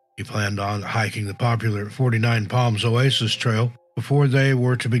 He planned on hiking the popular 49 Palms Oasis Trail before they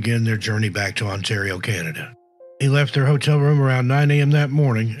were to begin their journey back to Ontario, Canada. He left their hotel room around 9 a.m. that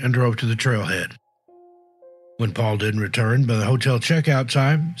morning and drove to the trailhead. When Paul didn't return by the hotel checkout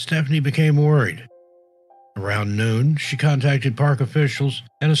time, Stephanie became worried. Around noon, she contacted park officials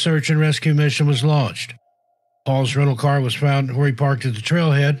and a search and rescue mission was launched. Paul's rental car was found where he parked at the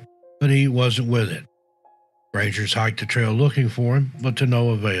trailhead, but he wasn't with it. Rangers hiked the trail looking for him, but to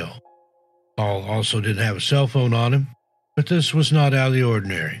no avail. Paul also didn't have a cell phone on him, but this was not out of the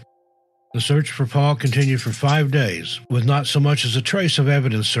ordinary. The search for Paul continued for 5 days, with not so much as a trace of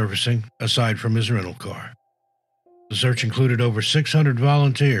evidence surfacing aside from his rental car. The search included over 600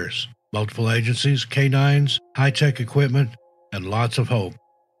 volunteers, multiple agencies, canines, high-tech equipment, and lots of hope,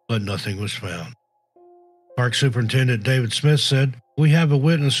 but nothing was found. Park Superintendent David Smith said, "We have a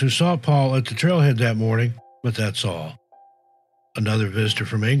witness who saw Paul at the trailhead that morning, but that's all." Another visitor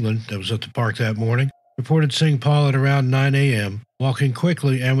from England that was at the park that morning reported seeing Paul at around 9 a.m., walking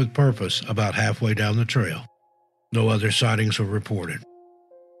quickly and with purpose about halfway down the trail. No other sightings were reported.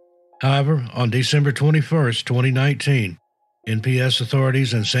 However, on December 21, 2019, NPS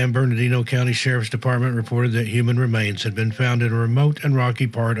authorities and San Bernardino County Sheriff's Department reported that human remains had been found in a remote and rocky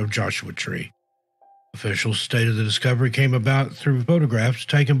part of Joshua Tree. Officials stated the discovery came about through photographs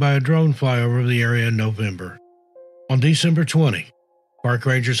taken by a drone flyover of the area in November. On December 20, park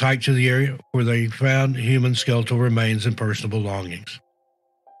rangers hiked to the area where they found human skeletal remains and personal belongings.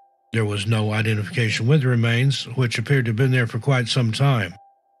 There was no identification with the remains, which appeared to have been there for quite some time.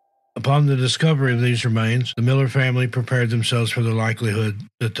 Upon the discovery of these remains, the Miller family prepared themselves for the likelihood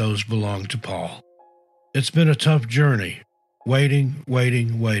that those belonged to Paul. It's been a tough journey, waiting.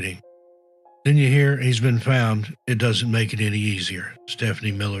 Then you hear he's been found. It doesn't make it any easier,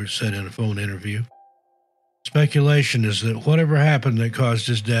 Stephanie Miller said in a phone interview. Speculation is that whatever happened that caused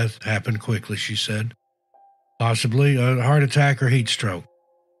his death happened quickly, she said. Possibly a heart attack or heat stroke.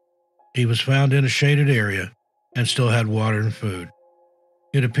 He was found in a shaded area and still had water and food.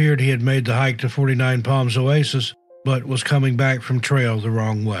 It appeared he had made the hike to 49 Palms Oasis, but was coming back from trail the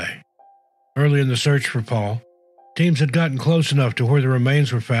wrong way. Early in the search for Paul, teams had gotten close enough to where the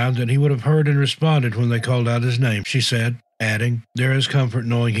remains were found that he would have heard and responded when they called out his name, she said, adding, "There is comfort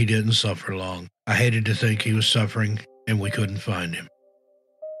knowing he didn't suffer long. I hated to think he was suffering and we couldn't find him."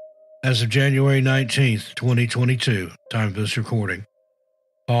 As of January 19th, 2022, time of this recording,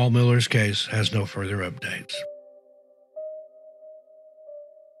 Paul Miller's case has no further updates.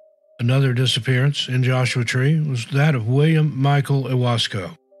 Another disappearance in Joshua Tree was that of William Michael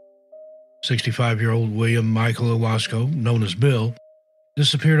Iwasko. 65-year-old William Michael Iwasko, known as Bill,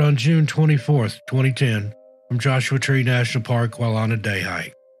 disappeared on June 24, 2010, from Joshua Tree National Park while on a day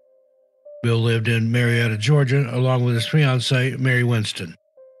hike. Bill lived in Marietta, Georgia, along with his fiancée, Mary Winston.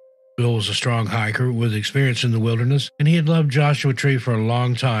 Bill was a strong hiker with experience in the wilderness, and he had loved Joshua Tree for a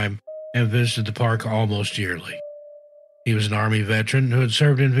long time and visited the park almost yearly. He was an Army veteran who had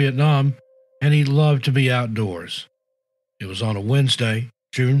served in Vietnam, and he loved to be outdoors. It was on a Wednesday,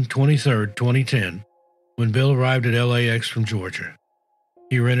 June 23, 2010, when Bill arrived at LAX from Georgia.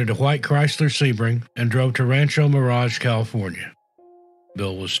 He rented a white Chrysler Sebring and drove to Rancho Mirage, California.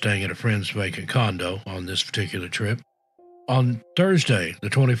 Bill was staying at a friend's vacant condo on this particular trip. On Thursday, the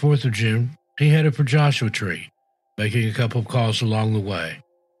 24th of June, he headed for Joshua Tree, making a couple of calls along the way.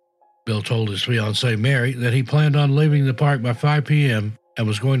 Bill told his fiancée Mary that he planned on leaving the park by 5 p.m. and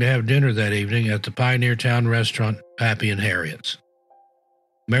was going to have dinner that evening at the Pioneer Town restaurant Pappy and Harriet's.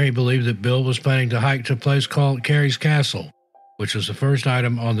 Mary believed that Bill was planning to hike to a place called Carey's Castle, which was the first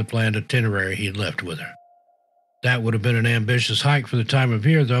item on the planned itinerary he had left with her. That would have been an ambitious hike for the time of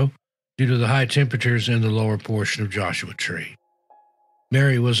year, though, due to the high temperatures in the lower portion of Joshua Tree.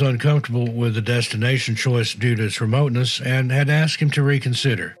 Mary was uncomfortable with the destination choice due to its remoteness and had asked him to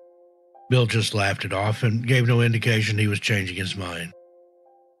reconsider. Bill just laughed it off and gave no indication he was changing his mind.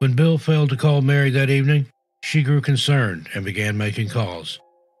 When Bill failed to call Mary that evening, she grew concerned and began making calls.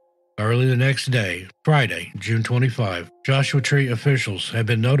 Early the next day, Friday, June 25, Joshua Tree officials had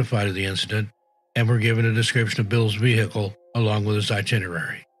been notified of the incident and were given a description of Bill's vehicle along with his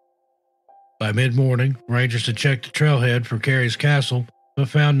itinerary. By mid-morning, rangers had checked the trailhead for Carey's Castle but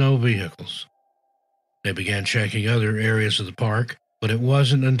found no vehicles. They began checking other areas of the park, but it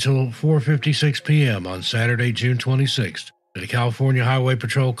wasn't until 4:56 p.m. on Saturday, June 26th, that a California Highway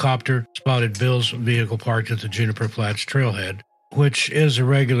Patrol copter spotted Bill's vehicle parked at the Juniper Flats trailhead, which is a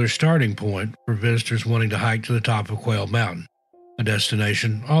regular starting point for visitors wanting to hike to the top of Quail Mountain, a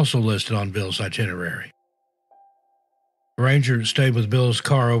destination also listed on Bill's itinerary. A ranger stayed with Bill's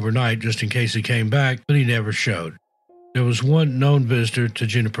car overnight just in case he came back, but he never showed. There was one known visitor to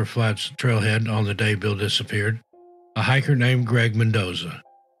Juniper Flats trailhead on the day Bill disappeared, a hiker named Greg Mendoza.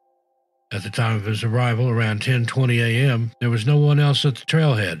 At the time of his arrival, around 10:20 a.m., there was no one else at the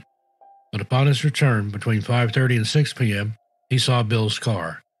trailhead, but upon his return between 5:30 and 6 p.m., he saw Bill's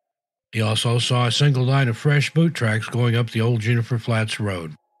car. He also saw a single line of fresh boot tracks going up the old Juniper Flats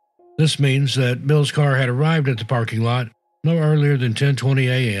road. This means that Bill's car had arrived at the parking lot no earlier than 10:20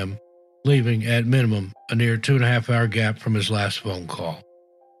 a.m., leaving, at minimum, a near 2.5-hour gap from his last phone call.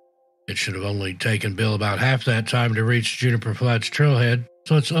 It should have only taken Bill about half that time to reach Juniper Flats trailhead,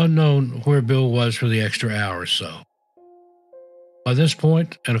 so it's unknown where Bill was for the extra hour or so. By this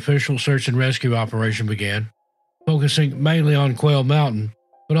point, an official search and rescue operation began, focusing mainly on Quail Mountain,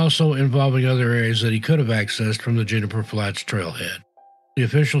 but also involving other areas that he could have accessed from the Juniper Flats trailhead. The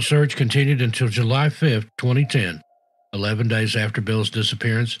official search continued until July 5, 2010, 11 days after Bill's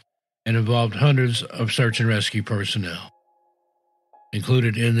disappearance, and involved hundreds of search and rescue personnel.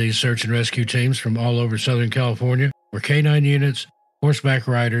 Included in these search and rescue teams from all over Southern California were K-9 units, horseback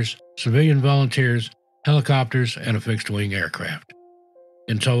riders, civilian volunteers, helicopters, and a fixed-wing aircraft.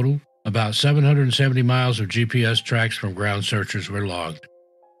 In total, about 770 miles of GPS tracks from ground searchers were logged.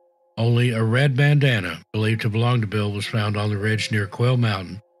 Only a red bandana believed to belong to Bill was found on the ridge near Quail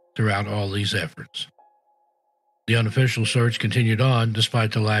Mountain throughout all these efforts. The unofficial search continued on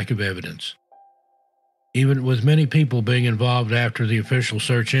despite the lack of evidence. Even with many people being involved after the official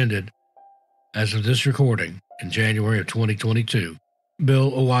search ended, as of this recording, in January of 2022,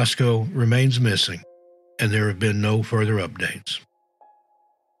 Bill Iwasko remains missing, and there have been no further updates.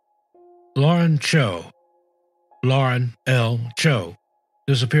 Lauren L. Cho,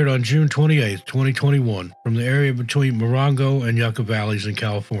 disappeared on June 28, 2021, from the area between Morongo and Yucca Valleys in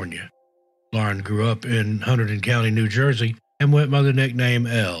California. Lauren grew up in Hunterdon County, New Jersey, and went by the nickname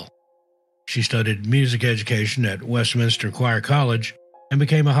Elle. She studied music education at Westminster Choir College and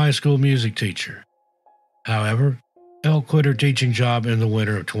became a high school music teacher. However, Elle quit her teaching job in the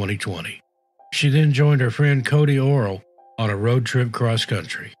winter of 2020. She then joined her friend Cody Orrell on a road trip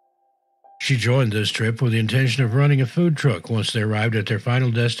cross-country. She joined this trip with the intention of running a food truck once they arrived at their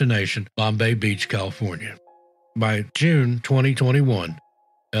final destination, Bombay Beach, California. By June 2021,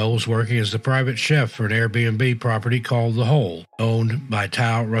 Elle was working as the private chef for an Airbnb property called The Hole, owned by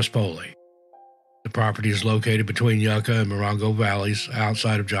Tao Ruspoli. The property is located between Yucca and Morongo Valleys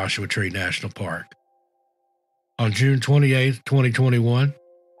outside of Joshua Tree National Park. On June 28, 2021,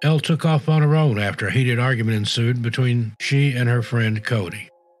 Elle took off on her own after a heated argument ensued between she and her friend Cody.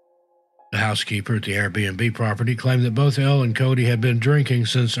 The housekeeper at the Airbnb property claimed that both Elle and Cody had been drinking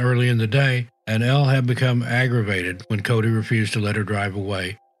since early in the day, and Elle had become aggravated when Cody refused to let her drive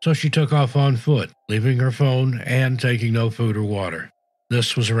away, so she took off on foot, leaving her phone and taking no food or water.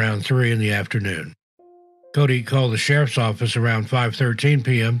 This was around 3 in the afternoon. Cody called the sheriff's office around 5:13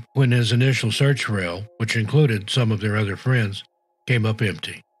 p.m. when his initial search for Elle, which included some of their other friends, came up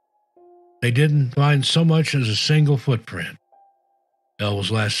empty. They didn't find so much as a single footprint. Elle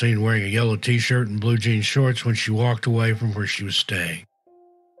was last seen wearing a yellow t-shirt and blue jean shorts when she walked away from where she was staying.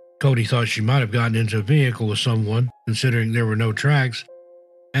 Cody thought she might have gotten into a vehicle with someone, considering there were no tracks,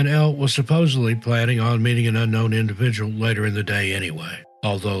 and Elle was supposedly planning on meeting an unknown individual later in the day anyway,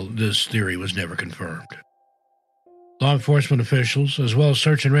 although this theory was never confirmed. Law enforcement officials, as well as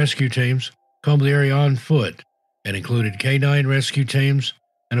search and rescue teams, combed the area on foot and included K-9 rescue teams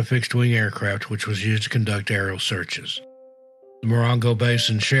and a fixed-wing aircraft which was used to conduct aerial searches. The Morongo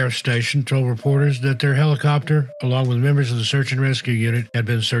Basin Sheriff's Station told reporters that their helicopter, along with members of the search and rescue unit, had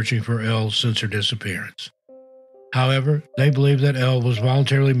been searching for Elle since her disappearance. However, they believe that Elle was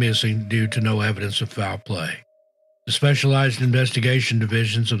voluntarily missing due to no evidence of foul play. The Specialized Investigation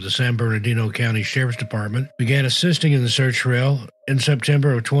Divisions of the San Bernardino County Sheriff's Department began assisting in the search for Elle in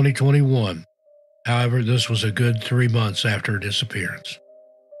September of 2021. However, this was a good 3 months after her disappearance.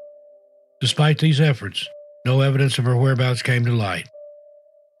 Despite these efforts, no evidence of her whereabouts came to light.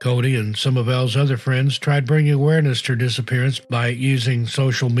 Cody and some of Elle's other friends tried bringing awareness to her disappearance by using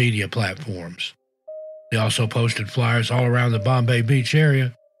social media platforms. They also posted flyers all around the Bombay Beach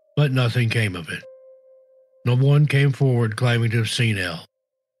area, but nothing came of it. No one came forward claiming to have seen Elle.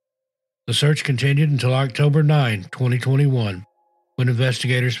 The search continued until October 9, 2021, when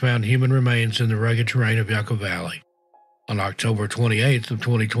investigators found human remains in the rugged terrain of Yucca Valley. On October 28th of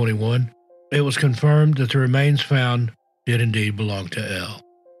 2021, it was confirmed that the remains found did indeed belong to Elle.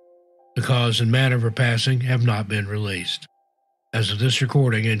 The cause and manner of her passing have not been released. As of this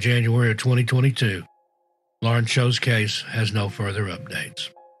recording in January of 2022, Lauren Cho's case has no further updates.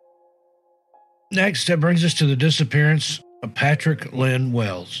 Next, that brings us to the disappearance of Patrick Lynn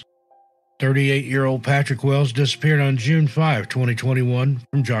Wells. 38-year-old Patrick Wells disappeared on June 5, 2021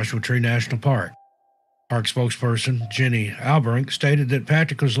 from Joshua Tree National Park. Park spokesperson Jenny Alberink stated that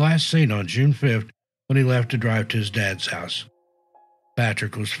Patrick was last seen on June 5th when he left to drive to his dad's house.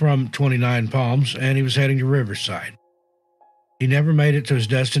 Patrick was from 29 Palms and he was heading to Riverside. He never made it to his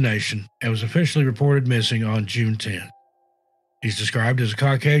destination and was officially reported missing on June 10th. He's described as a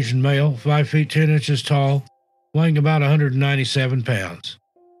Caucasian male, 5 feet 10 inches tall, weighing about 197 pounds.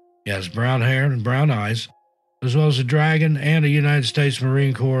 He has brown hair and brown eyes, as well as a dragon and a United States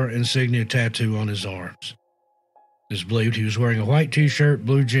Marine Corps insignia tattoo on his arms. It is believed he was wearing a white t-shirt,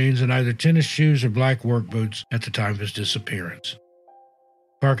 blue jeans, and either tennis shoes or black work boots at the time of his disappearance.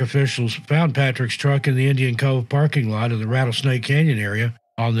 Park officials found Patrick's truck in the Indian Cove parking lot of the Rattlesnake Canyon area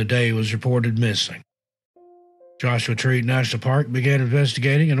on the day he was reported missing. Joshua Tree National Park began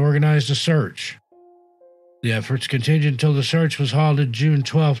investigating and organized a search. The efforts continued until the search was halted June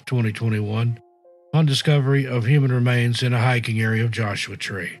 12, 2021, on discovery of human remains in a hiking area of Joshua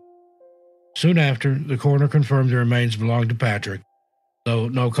Tree. Soon after, the coroner confirmed the remains belonged to Patrick, though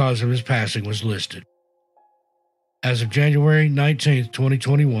no cause of his passing was listed. As of January 19,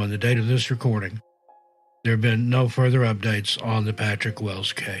 2021, the date of this recording, there have been no further updates on the Patrick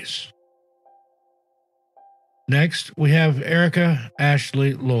Wells case. Next, we have Erica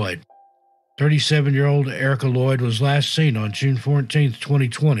Ashley Lloyd. 37-year-old Erica Lloyd was last seen on June 14,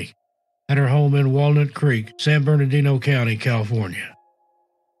 2020, at her home in Walnut Creek, San Bernardino County, California.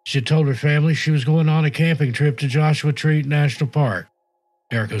 She had told her family she was going on a camping trip to Joshua Tree National Park.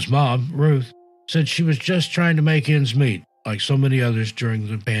 Erica's mom, Ruth, said she was just trying to make ends meet, like so many others during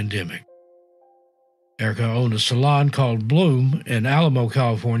the pandemic. Erica owned a salon called Bloom in Alamo,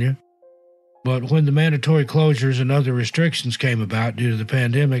 California. But when the mandatory closures and other restrictions came about due to the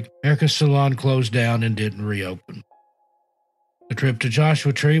pandemic, Erica's salon closed down and didn't reopen. The trip to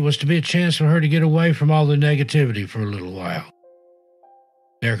Joshua Tree was to be a chance for her to get away from all the negativity for a little while.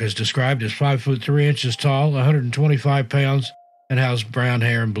 Erica is described as 5 foot 3 inches tall, 125 pounds, and has brown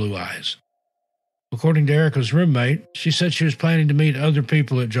hair and blue eyes. According to Erica's roommate, she said she was planning to meet other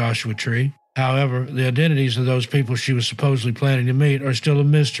people at Joshua Tree. However, the identities of those people she was supposedly planning to meet are still a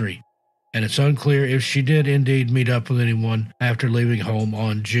mystery, and it's unclear if she did indeed meet up with anyone after leaving home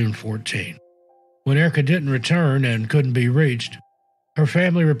on June 14. When Erica didn't return and couldn't be reached, her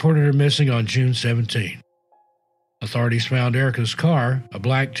family reported her missing on June 17. Authorities found Erica's car, a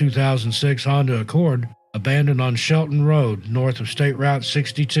black 2006 Honda Accord, abandoned on Shelton Road north of State Route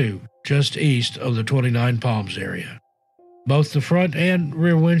 62, just east of the 29 Palms area. Both the front and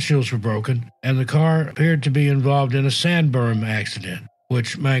rear windshields were broken, and the car appeared to be involved in a sand berm accident,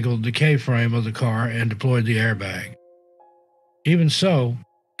 which mangled the K-frame of the car and deployed the airbag. Even so,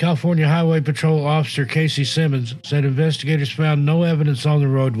 California Highway Patrol Officer Casey Simmons said investigators found no evidence on the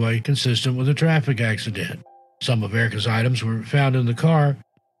roadway consistent with a traffic accident. Some of Erica's items were found in the car,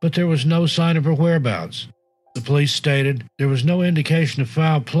 but there was no sign of her whereabouts. The police stated there was no indication of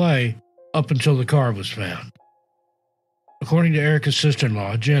foul play up until the car was found. According to Erica's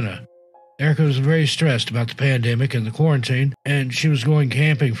sister-in-law, Jenna, Erica was very stressed about the pandemic and the quarantine, and she was going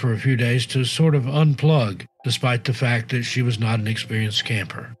camping for a few days to sort of unplug, despite the fact that she was not an experienced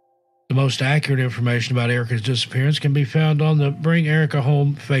camper. The most accurate information about Erica's disappearance can be found on the Bring Erica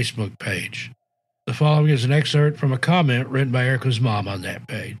Home Facebook page. The following is an excerpt from a comment written by Erica's mom on that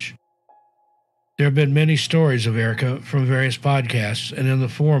page. There have been many stories of Erica from various podcasts and in the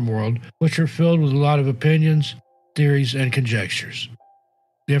forum world, which are filled with a lot of opinions, theories, and conjectures.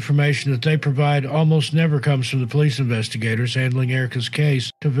 The information that they provide almost never comes from the police investigators handling Erica's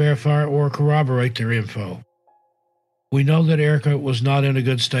case to verify or corroborate their info. We know that Erica was not in a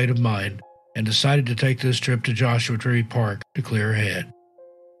good state of mind and decided to take this trip to Joshua Tree Park to clear her head.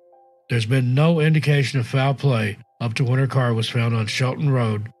 There's been no indication of foul play up to when her car was found on Shelton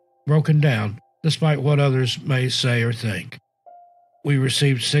Road, broken down, despite what others may say or think. We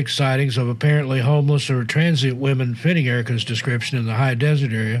received 6 sightings of apparently homeless or transient women fitting Erica's description in the high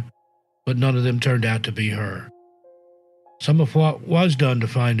desert area, but none of them turned out to be her. Some of what was done to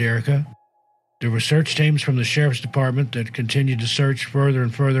find Erica: there were search teams from the sheriff's department that continued to search further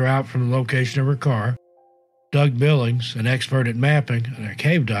and further out from the location of her car. Doug Billings, an expert at mapping and a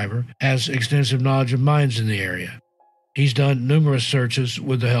cave diver, has extensive knowledge of mines in the area. He's done numerous searches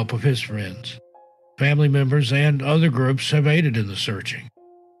with the help of his friends. Family members and other groups have aided in the searching.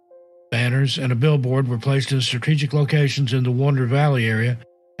 Banners and a billboard were placed in strategic locations in the Wonder Valley area,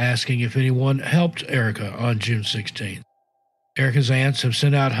 asking if anyone helped Erica on June 16th. Erica's aunts have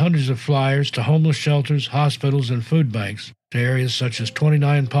sent out hundreds of flyers to homeless shelters, hospitals, and food banks to areas such as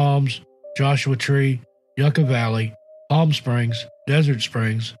 29 Palms, Joshua Tree, Yucca Valley, Palm Springs, Desert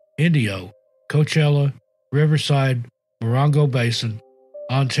Springs, Indio, Coachella, Riverside, Morongo Basin,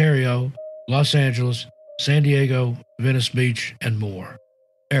 Ontario, Los Angeles, San Diego, Venice Beach, and more.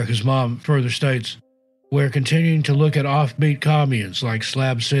 Erica's mom further states, "We're continuing to look at offbeat communes like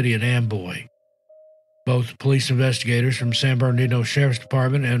Slab City and Amboy." Both police investigators from San Bernardino Sheriff's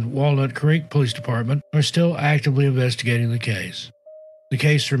Department and Walnut Creek Police Department are still actively investigating the case. The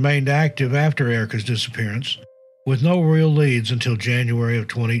case remained active after Erica's disappearance, with no real leads until January of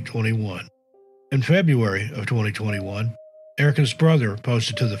 2021. In February of 2021, Erica's brother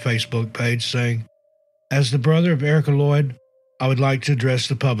posted to the Facebook page saying, "As the brother of Erica Lloyd, I would like to address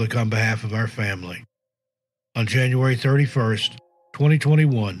the public on behalf of our family. On January 31st,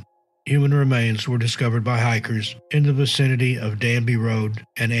 2021, human remains were discovered by hikers in the vicinity of Danby Road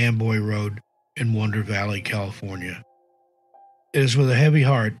and Amboy Road in Wonder Valley, California. It is with a heavy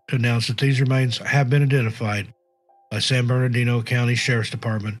heart to announce that these remains have been identified by San Bernardino County Sheriff's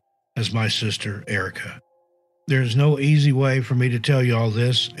Department as my sister, Erica. There is no easy way for me to tell you all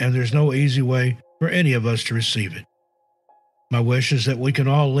this, and there's no easy way for any of us to receive it. My wish is that we can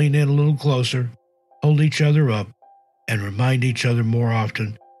all lean in a little closer, hold each other up, and remind each other more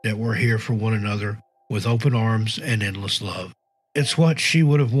often that we're here for one another with open arms and endless love. It's what she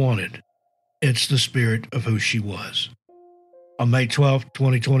would have wanted. It's the spirit of who she was." On May 12,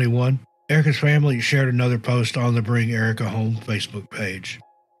 2021, Erica's family shared another post on the Bring Erica Home Facebook page.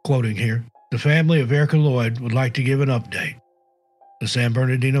 Quoting here, "The family of Erica Lloyd would like to give an update. The San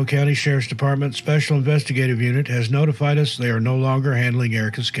Bernardino County Sheriff's Department Special Investigative Unit has notified us they are no longer handling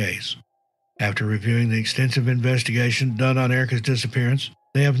Erica's case. After reviewing the extensive investigation done on Erica's disappearance,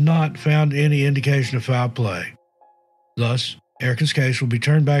 they have not found any indication of foul play. Thus, Erica's case will be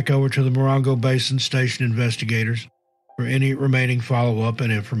turned back over to the Morongo Basin Station investigators for any remaining follow-up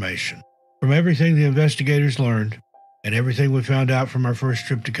and information. From everything the investigators learned, and everything we found out from our first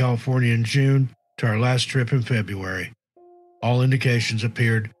trip to California in June to our last trip in February, all indications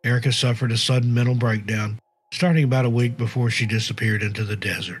appeared Erica suffered a sudden mental breakdown starting about a week before she disappeared into the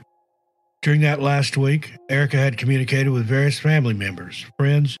desert. During that last week, Erica had communicated with various family members,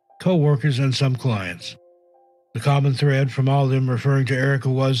 friends, co-workers, and some clients. The common thread from all of them referring to Erica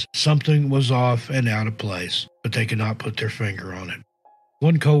was something was off and out of place, but they could not put their finger on it.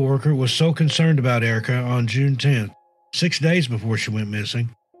 One co-worker was so concerned about Erica on June 10th, 6 days before she went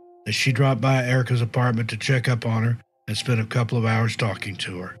missing, that she dropped by Erica's apartment to check up on her and spent a couple of hours talking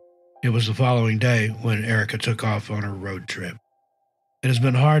to her. It was the following day when Erica took off on her road trip. It has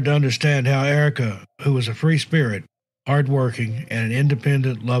been hard to understand how Erica, who was a free spirit, hardworking, and an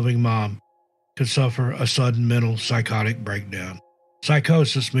independent, loving mom, could suffer a sudden mental psychotic breakdown.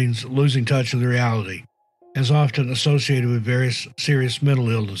 Psychosis means losing touch with reality, and is often associated with various serious mental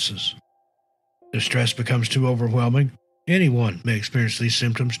illnesses. If stress becomes too overwhelming, anyone may experience these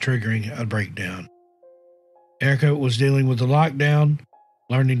symptoms triggering a breakdown. Erica was dealing with the lockdown,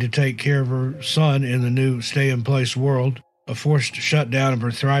 learning to take care of her son in the new stay-in-place world, a forced shutdown of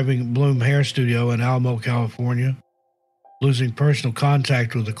her thriving Bloom hair studio in Alamo, California, losing personal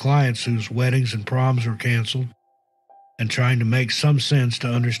contact with the clients whose weddings and proms were canceled, and trying to make some sense to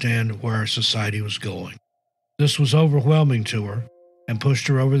understand where our society was going. This was overwhelming to her and pushed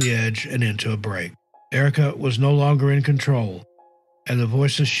her over the edge and into a break. Erica was no longer in control, and the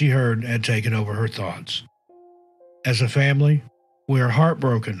voices she heard had taken over her thoughts. As a family, we are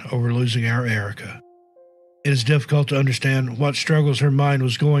heartbroken over losing our Erica. It is difficult to understand what struggles her mind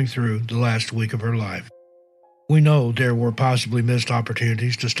was going through the last week of her life. We know there were possibly missed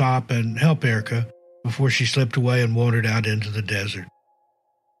opportunities to stop and help Erica before she slipped away and wandered out into the desert.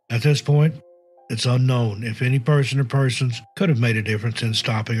 At this point, it's unknown if any person or persons could have made a difference in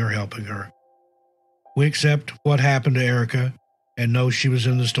stopping or helping her. We accept what happened to Erica and know she was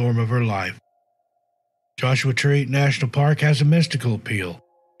in the storm of her life. Joshua Tree National Park has a mystical appeal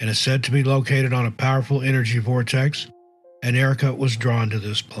and is said to be located on a powerful energy vortex, and Erica was drawn to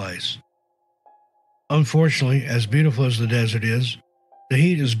this place. Unfortunately, as beautiful as the desert is, the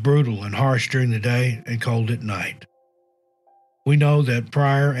heat is brutal and harsh during the day and cold at night. We know that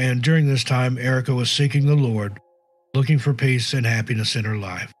prior and during this time, Erica was seeking the Lord, looking for peace and happiness in her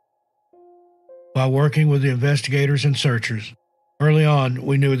life. While working with the investigators and searchers, early on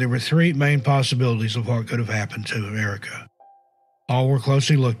we knew there were three main possibilities of what could have happened to Erica. All were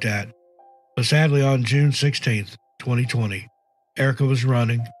closely looked at, but sadly on June 16, 2020, Erica was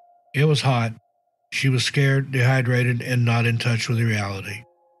running, it was hot, she was scared, dehydrated, and not in touch with reality.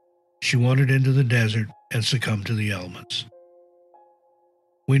 She wandered into the desert and succumbed to the elements.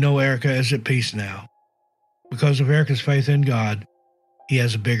 We know Erica is at peace now. Because of Erica's faith in God, He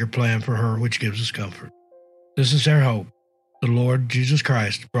has a bigger plan for her which gives us comfort. This is our hope. The Lord Jesus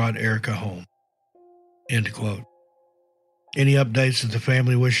Christ brought Erica home. End quote. Any updates that the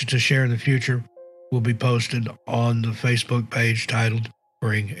family wishes to share in the future will be posted on the Facebook page titled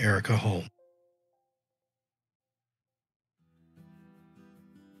Bring Erica Home.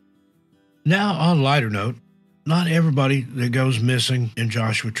 Now, on a lighter note, not everybody that goes missing in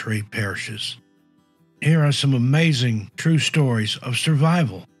Joshua Tree perishes. Here are some amazing true stories of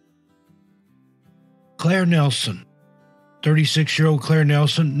survival. Claire Nelson. 36-year-old Claire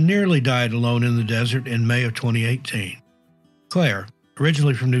Nelson nearly died alone in the desert in May of 2018. Claire,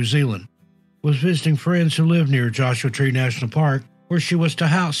 originally from New Zealand, was visiting friends who lived near Joshua Tree National Park, where she was to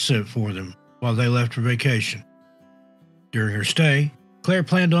house sit for them while they left for vacation. During her stay, Claire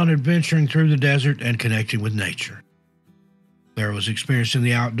planned on adventuring through the desert and connecting with nature. Claire was experienced in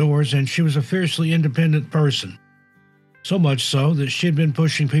the outdoors, and she was a fiercely independent person, so much so that she had been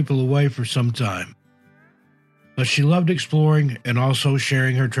pushing people away for some time. But she loved exploring and also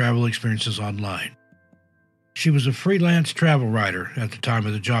sharing her travel experiences online. She was a freelance travel writer at the time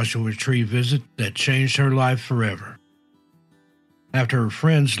of the Joshua Tree visit that changed her life forever. After her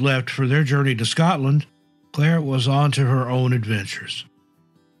friends left for their journey to Scotland, Claire was on to her own adventures.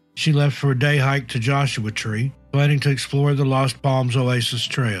 She left for a day hike to Joshua Tree, planning to explore the Lost Palms Oasis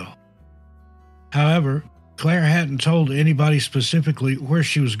Trail. However, Claire hadn't told anybody specifically where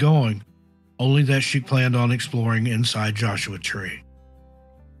she was going, only that she planned on exploring inside Joshua Tree.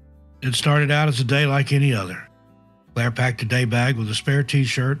 It started out as a day like any other. Claire packed a day bag with a spare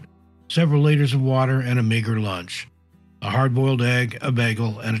t-shirt, several liters of water, and a meager lunch, a hard-boiled egg, a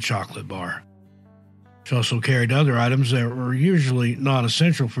bagel, and a chocolate bar. She also carried other items that were usually not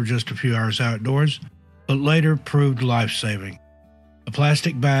essential for just a few hours outdoors, but later proved life-saving, a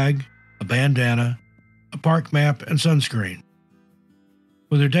plastic bag, a bandana, a park map, and sunscreen.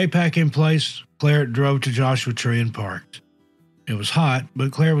 With her day pack in place, Claire drove to Joshua Tree and parked. It was hot,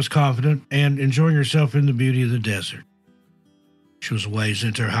 but Claire was confident and enjoying herself in the beauty of the desert. She was a ways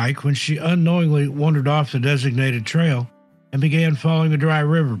into her hike when she unknowingly wandered off the designated trail and began following a dry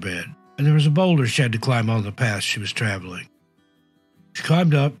riverbed, and there was a boulder she had to climb on the path she was traveling. She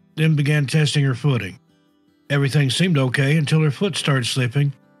climbed up, then began testing her footing. Everything seemed okay until her foot started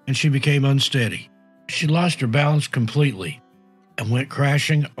slipping and she became unsteady. She lost her balance completely and went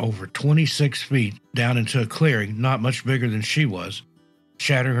crashing over 26 feet down into a clearing not much bigger than she was,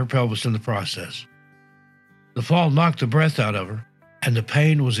 shattering her pelvis in the process. The fall knocked the breath out of her, and the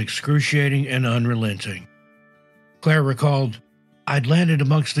pain was excruciating and unrelenting. Claire recalled, "I'd landed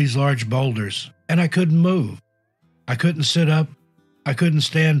amongst these large boulders, and I couldn't move. I couldn't sit up. I couldn't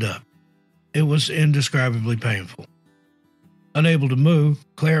stand up. It was indescribably painful." Unable to move,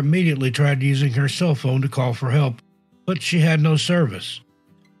 Claire immediately tried using her cell phone to call for help, but she had no service.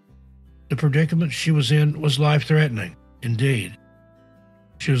 The predicament she was in was life-threatening, indeed.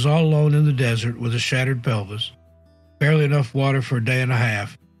 She was all alone in the desert with a shattered pelvis, barely enough water for a day and a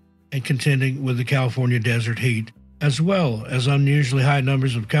half, and contending with the California desert heat, as well as unusually high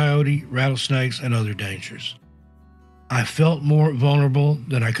numbers of coyote, rattlesnakes, and other dangers. "I felt more vulnerable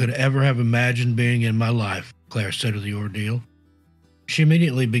than I could ever have imagined being in my life," Claire said of the ordeal. She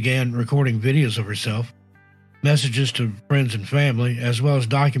immediately began recording videos of herself, messages to friends and family, as well as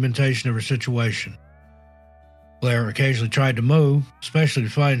documentation of her situation. Claire occasionally tried to move, especially to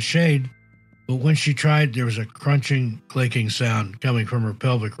find shade, but when she tried, there was a crunching, clicking sound coming from her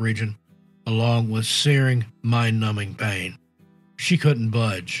pelvic region, along with searing, mind-numbing pain. She couldn't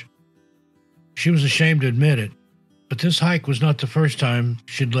budge. She was ashamed to admit it, but this hike was not the first time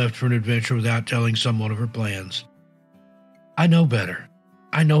she'd left for an adventure without telling someone of her plans. "I know better.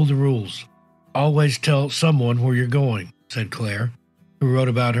 I know the rules. Always tell someone where you're going," said Claire, who wrote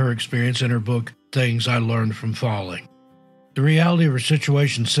about her experience in her book, Things I Learned from Falling. The reality of her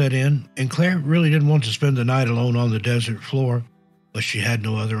situation set in, and Claire really didn't want to spend the night alone on the desert floor, but she had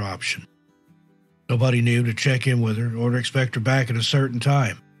no other option. Nobody knew to check in with her or to expect her back at a certain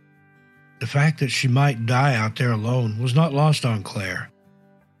time. The fact that she might die out there alone was not lost on Claire.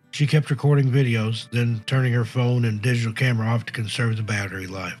 She kept recording videos, then turning her phone and digital camera off to conserve the battery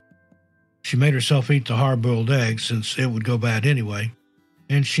life. She made herself eat the hard-boiled eggs since it would go bad anyway,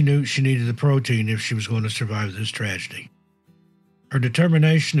 and she knew she needed the protein if she was going to survive this tragedy. Her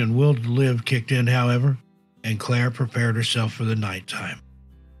determination and will to live kicked in, however, and Claire prepared herself for the nighttime.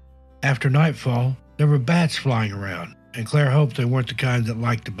 After nightfall, there were bats flying around, and Claire hoped they weren't the kind that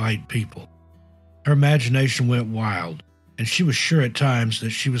liked to bite people. Her imagination went wild, and she was sure at times that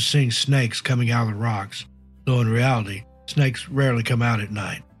she was seeing snakes coming out of the rocks, though in reality, snakes rarely come out at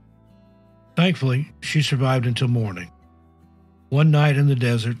night. Thankfully, she survived until morning. One night in the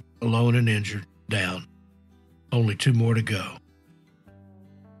desert, alone and injured, down. Only 2 more to go.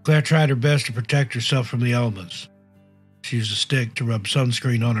 Claire tried her best to protect herself from the elements. She used a stick to rub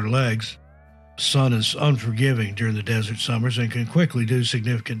sunscreen on her legs. The sun is unforgiving during the desert summers and can quickly do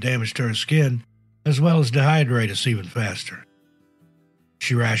significant damage to her skin, as well as dehydrate us even faster.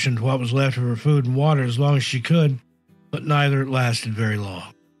 She rationed what was left of her food and water as long as she could, but neither lasted very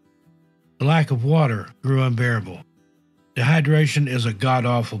long. The lack of water grew unbearable. Dehydration is a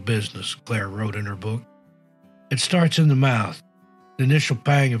god-awful business, Claire wrote in her book. It starts in the mouth, the initial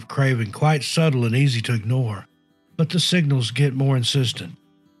pang of craving quite subtle and easy to ignore, but the signals get more insistent.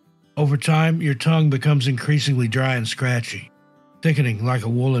 Over time, your tongue becomes increasingly dry and scratchy, thickening like a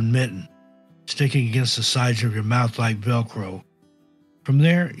woolen mitten, sticking against the sides of your mouth like Velcro. From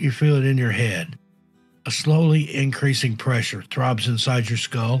there, you feel it in your head. A slowly increasing pressure throbs inside your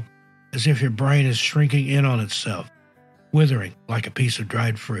skull, as if your brain is shrinking in on itself, withering like a piece of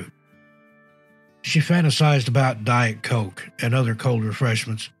dried fruit. She fantasized about Diet Coke and other cold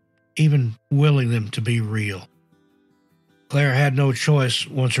refreshments, even willing them to be real. Claire had no choice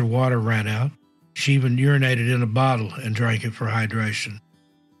once her water ran out. She even urinated in a bottle and drank it for hydration.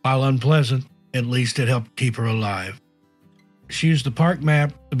 While unpleasant, at least it helped keep her alive. She used the park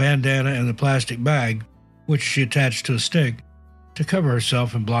map, the bandana, and the plastic bag, which she attached to a stick, to cover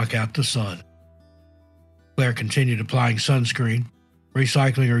herself and block out the sun. Claire continued applying sunscreen,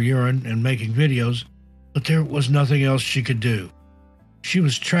 recycling her urine, and making videos, but there was nothing else she could do. She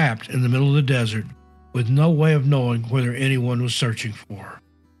was trapped in the middle of the desert with no way of knowing whether anyone was searching for her.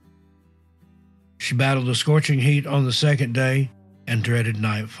 She battled the scorching heat on the second day and dreaded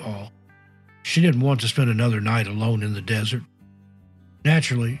nightfall. She didn't want to spend another night alone in the desert.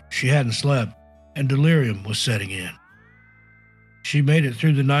 Naturally, she hadn't slept, and delirium was setting in. She made it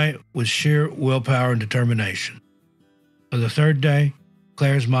through the night with sheer willpower and determination. By the third day,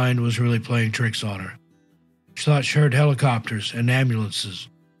 Claire's mind was really playing tricks on her. She thought she heard helicopters and ambulances,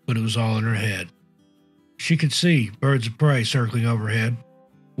 but it was all in her head. She could see birds of prey circling overhead,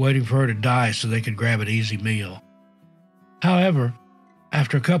 waiting for her to die so they could grab an easy meal. However,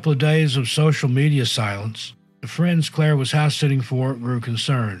 after a couple of days of social media silence, the friends Claire was house-sitting for grew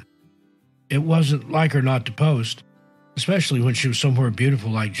concerned. It wasn't like her not to post, especially when she was somewhere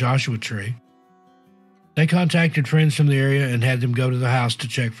beautiful like Joshua Tree. They contacted friends from the area and had them go to the house to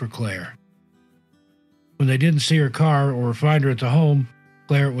check for Claire. When they didn't see her car or find her at the home,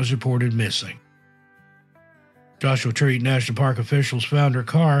 Claire was reported missing. Joshua Tree National Park officials found her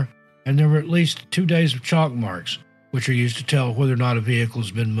car, and there were at least 2 days of chalk marks, which are used to tell whether or not a vehicle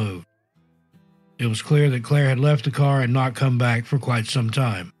has been moved. It was clear that Claire had left the car and not come back for quite some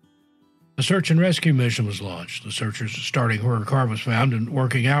time. A search and rescue mission was launched, the searchers starting where her car was found and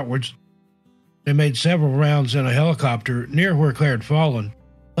working outwards. They made several rounds in a helicopter near where Claire had fallen,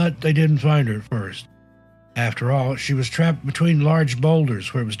 but they didn't find her at first. After all, she was trapped between large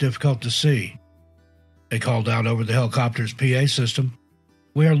boulders where it was difficult to see. They called out over the helicopter's PA system,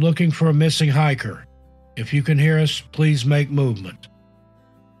 "We are looking for a missing hiker. If you can hear us, please make movement."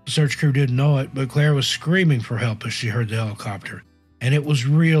 The search crew didn't know it, but Claire was screaming for help as she heard the helicopter, and it was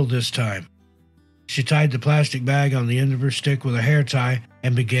real this time. She tied the plastic bag on the end of her stick with a hair tie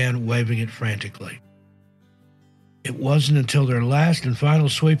and began waving it frantically. It wasn't until their last and final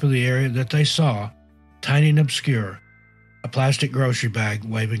sweep of the area that they saw, tiny and obscure, a plastic grocery bag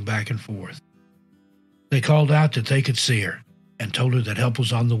waving back and forth. They called out that they could see her and told her that help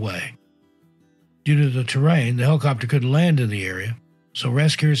was on the way. Due to the terrain, the helicopter couldn't land in the area, so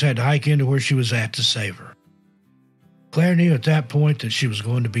rescuers had to hike into where she was at to save her. Claire knew at that point that she was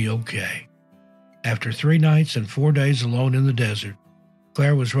going to be okay. After 3 nights and 4 days alone in the desert,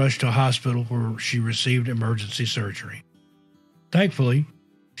 Claire was rushed to a hospital where she received emergency surgery. Thankfully,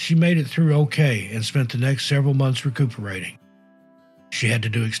 she made it through okay and spent the next several months recuperating. She had to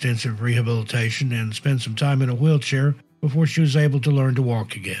do extensive rehabilitation and spend some time in a wheelchair before she was able to learn to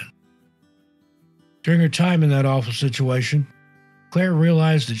walk again. During her time in that awful situation, Claire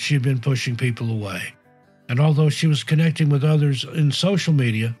realized that she had been pushing people away, and although she was connecting with others in social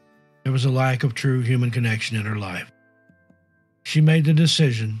media, there was a lack of true human connection in her life. She made the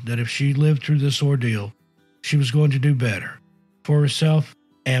decision that if she lived through this ordeal, she was going to do better, for herself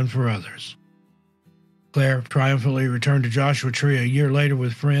and for others. Claire triumphantly returned to Joshua Tree a year later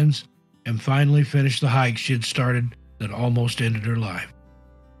with friends and finally finished the hike she had started that almost ended her life.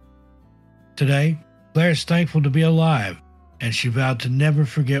 Today, Claire is thankful to be alive, and she vowed to never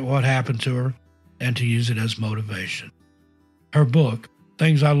forget what happened to her and to use it as motivation. Her book,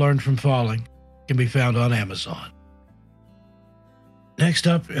 Things I Learned from Falling, can be found on Amazon. Next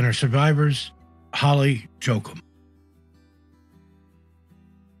up in our survivors, Holly Jochum.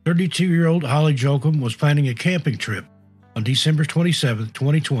 32-year-old Holly Jochum was planning a camping trip on December 27,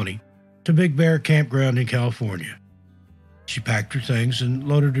 2020, to Big Bear Campground in California. She packed her things and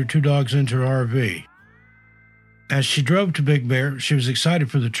loaded her 2 dogs into her RV. As she drove to Big Bear, she was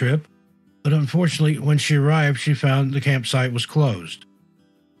excited for the trip, but unfortunately, when she arrived, she found the campsite was closed.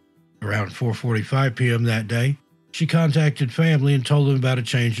 Around 4:45 p.m. that day, she contacted family and told them about a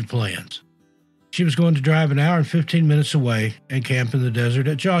change in plans. She was going to drive an hour and 15 minutes away and camp in the desert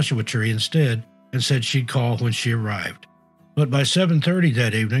at Joshua Tree instead, and said she'd call when she arrived. But by 7:30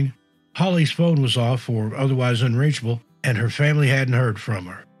 that evening, Holly's phone was off or otherwise unreachable, and her family hadn't heard from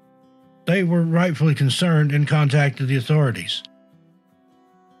her. They were rightfully concerned and contacted the authorities.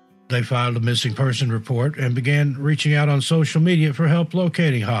 They filed a missing person report and began reaching out on social media for help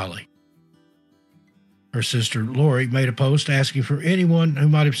locating Holly. Her sister, Lori, made a post asking for anyone who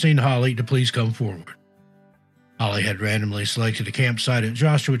might have seen Holly to please come forward. Holly had randomly selected a campsite at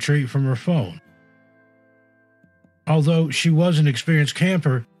Joshua Tree from her phone. Although she was an experienced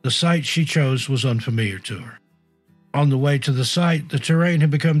camper, the site she chose was unfamiliar to her. On the way to the site, the terrain had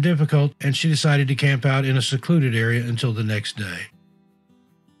become difficult, and she decided to camp out in a secluded area until the next day.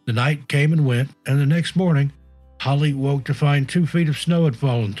 The night came and went, and the next morning, Holly woke to find 2 feet of snow had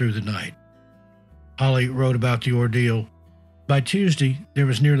fallen through the night. Holly wrote about the ordeal. By Tuesday, there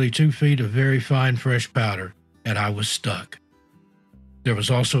was nearly 2 feet of very fine fresh powder, and I was stuck. There was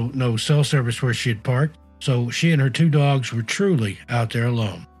also no cell service where she had parked, so she and her 2 dogs were truly out there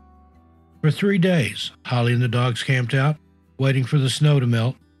alone. For 3 days, Holly and the dogs camped out, waiting for the snow to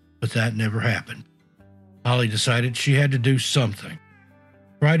melt, but that never happened. Holly decided she had to do something.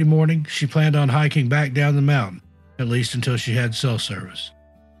 Friday morning, she planned on hiking back down the mountain, at least until she had cell service.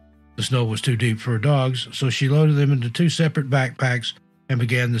 The snow was too deep for her dogs, so she loaded them into 2 separate backpacks and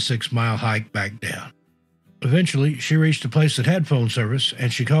began the 6-mile hike back down. Eventually, she reached a place that had phone service,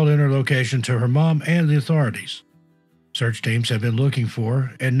 and she called in her location to her mom and the authorities. Search teams had been looking for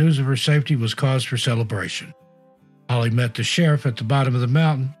her, and news of her safety was cause for celebration. Holly met the sheriff at the bottom of the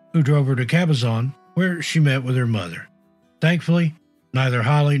mountain, who drove her to Cabazon, where she met with her mother. Thankfully, neither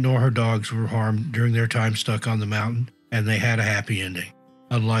Holly nor her dogs were harmed during their time stuck on the mountain, and they had a happy ending,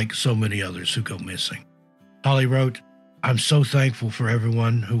 unlike so many others who go missing. Holly wrote, "I'm so thankful for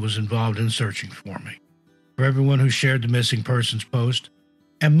everyone who was involved in searching for me, for everyone who shared the missing persons post,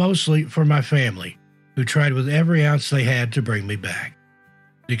 and mostly for my family, who tried with every ounce they had to bring me back."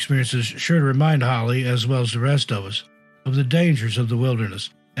 The experience is sure to remind Holly, as well as the rest of us, of the dangers of the wilderness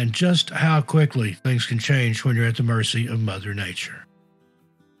and just how quickly things can change when you're at the mercy of Mother Nature.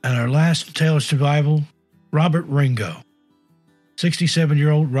 And our last tale of survival, Robert Ringo.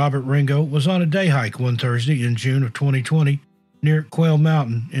 67-year-old Robert Ringo was on a day hike one Thursday in June of 2020 near Quail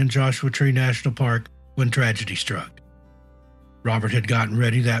Mountain in Joshua Tree National Park when tragedy struck. Robert had gotten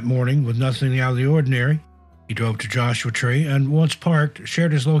ready that morning with nothing out of the ordinary. He drove to Joshua Tree and, once parked,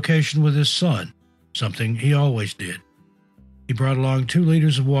 shared his location with his son, something he always did. He brought along 2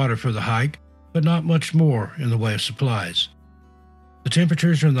 liters of water for the hike, but not much more in the way of supplies. The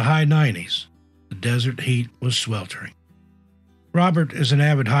temperatures are in the high 90s. The desert heat was sweltering. Robert is an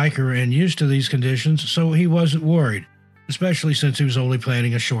avid hiker and used to these conditions, so he wasn't worried, especially since he was only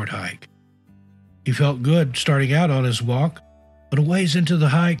planning a short hike. He felt good starting out on his walk, but a ways into the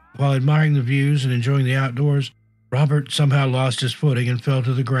hike, while admiring the views and enjoying the outdoors, Robert somehow lost his footing and fell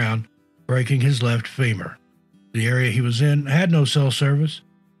to the ground, breaking his left femur. The area he was in had no cell service,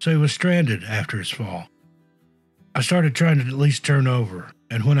 so he was stranded after his fall. "I started trying to at least turn over,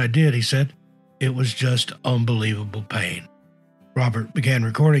 and when I did," he said, "it was just unbelievable pain." Robert began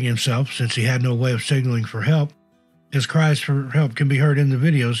recording himself since he had no way of signaling for help. His cries for help can be heard in the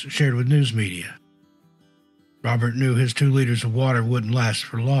videos shared with news media. Robert knew his 2 liters of water wouldn't last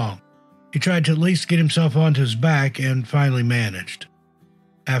for long. He tried to at least get himself onto his back and finally managed.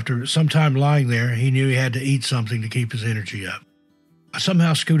 After some time lying there, he knew he had to eat something to keep his energy up. "I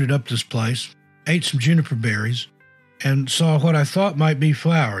somehow scooted up this place, ate some juniper berries, and saw what I thought might be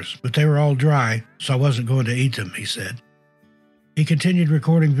flowers, but they were all dry, so I wasn't going to eat them," he said. He continued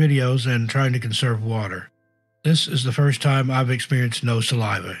recording videos and trying to conserve water. "This is the first time I've experienced no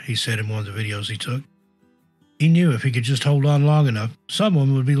saliva," he said in one of the videos he took. He knew if he could just hold on long enough,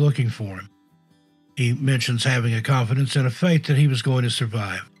 someone would be looking for him. He mentions having a confidence and a faith that he was going to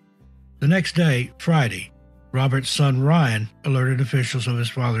survive. The next day, Friday, Robert's son Ryan alerted officials of his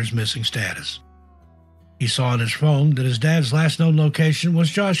father's missing status. He saw on his phone that his dad's last known location was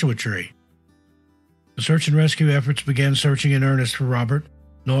Joshua Tree. The search and rescue efforts began searching in earnest for Robert,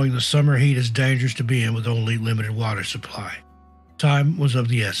 knowing the summer heat is dangerous to be in with only limited water supply. Time was of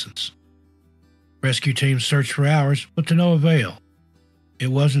the essence. Rescue teams searched for hours, but to no avail. It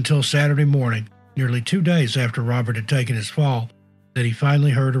wasn't until Saturday morning, nearly 2 days after Robert had taken his fall, that he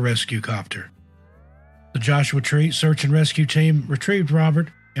finally heard a rescue copter. The Joshua Tree search and rescue team retrieved Robert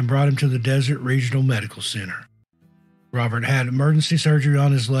and brought him to the Desert Regional Medical Center. Robert had emergency surgery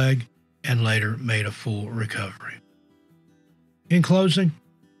on his leg and later made a full recovery. In closing,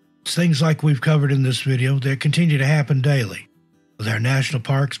 it's things like we've covered in this video that continue to happen daily, with our national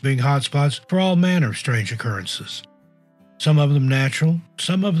parks being hotspots for all manner of strange occurrences. Some of them natural,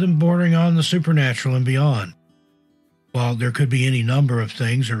 some of them bordering on the supernatural and beyond. While there could be any number of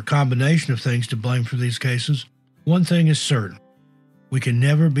things or combination of things to blame for these cases, one thing is certain. We can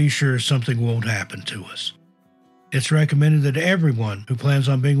never be sure something won't happen to us. It's recommended that everyone who plans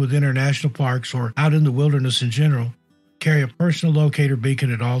on being within our national parks or out in the wilderness in general carry a personal locator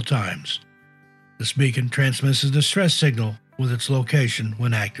beacon at all times. This beacon transmits a distress signal with its location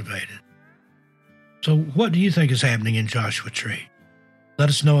when activated. So what do you think is happening in Joshua Tree? Let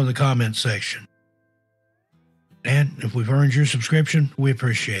us know in the comments section. And if we've earned your subscription, we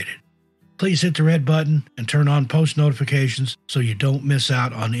appreciate it. Please hit the red button and turn on post notifications so you don't miss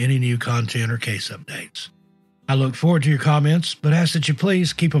out on any new content or case updates. I look forward to your comments, but ask that you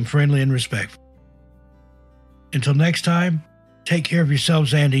please keep them friendly and respectful. Until next time, take care of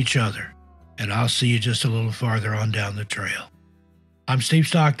yourselves and each other, and I'll see you just a little farther on down the trail. I'm Steve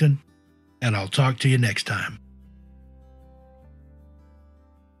Stockton, and I'll talk to you next time.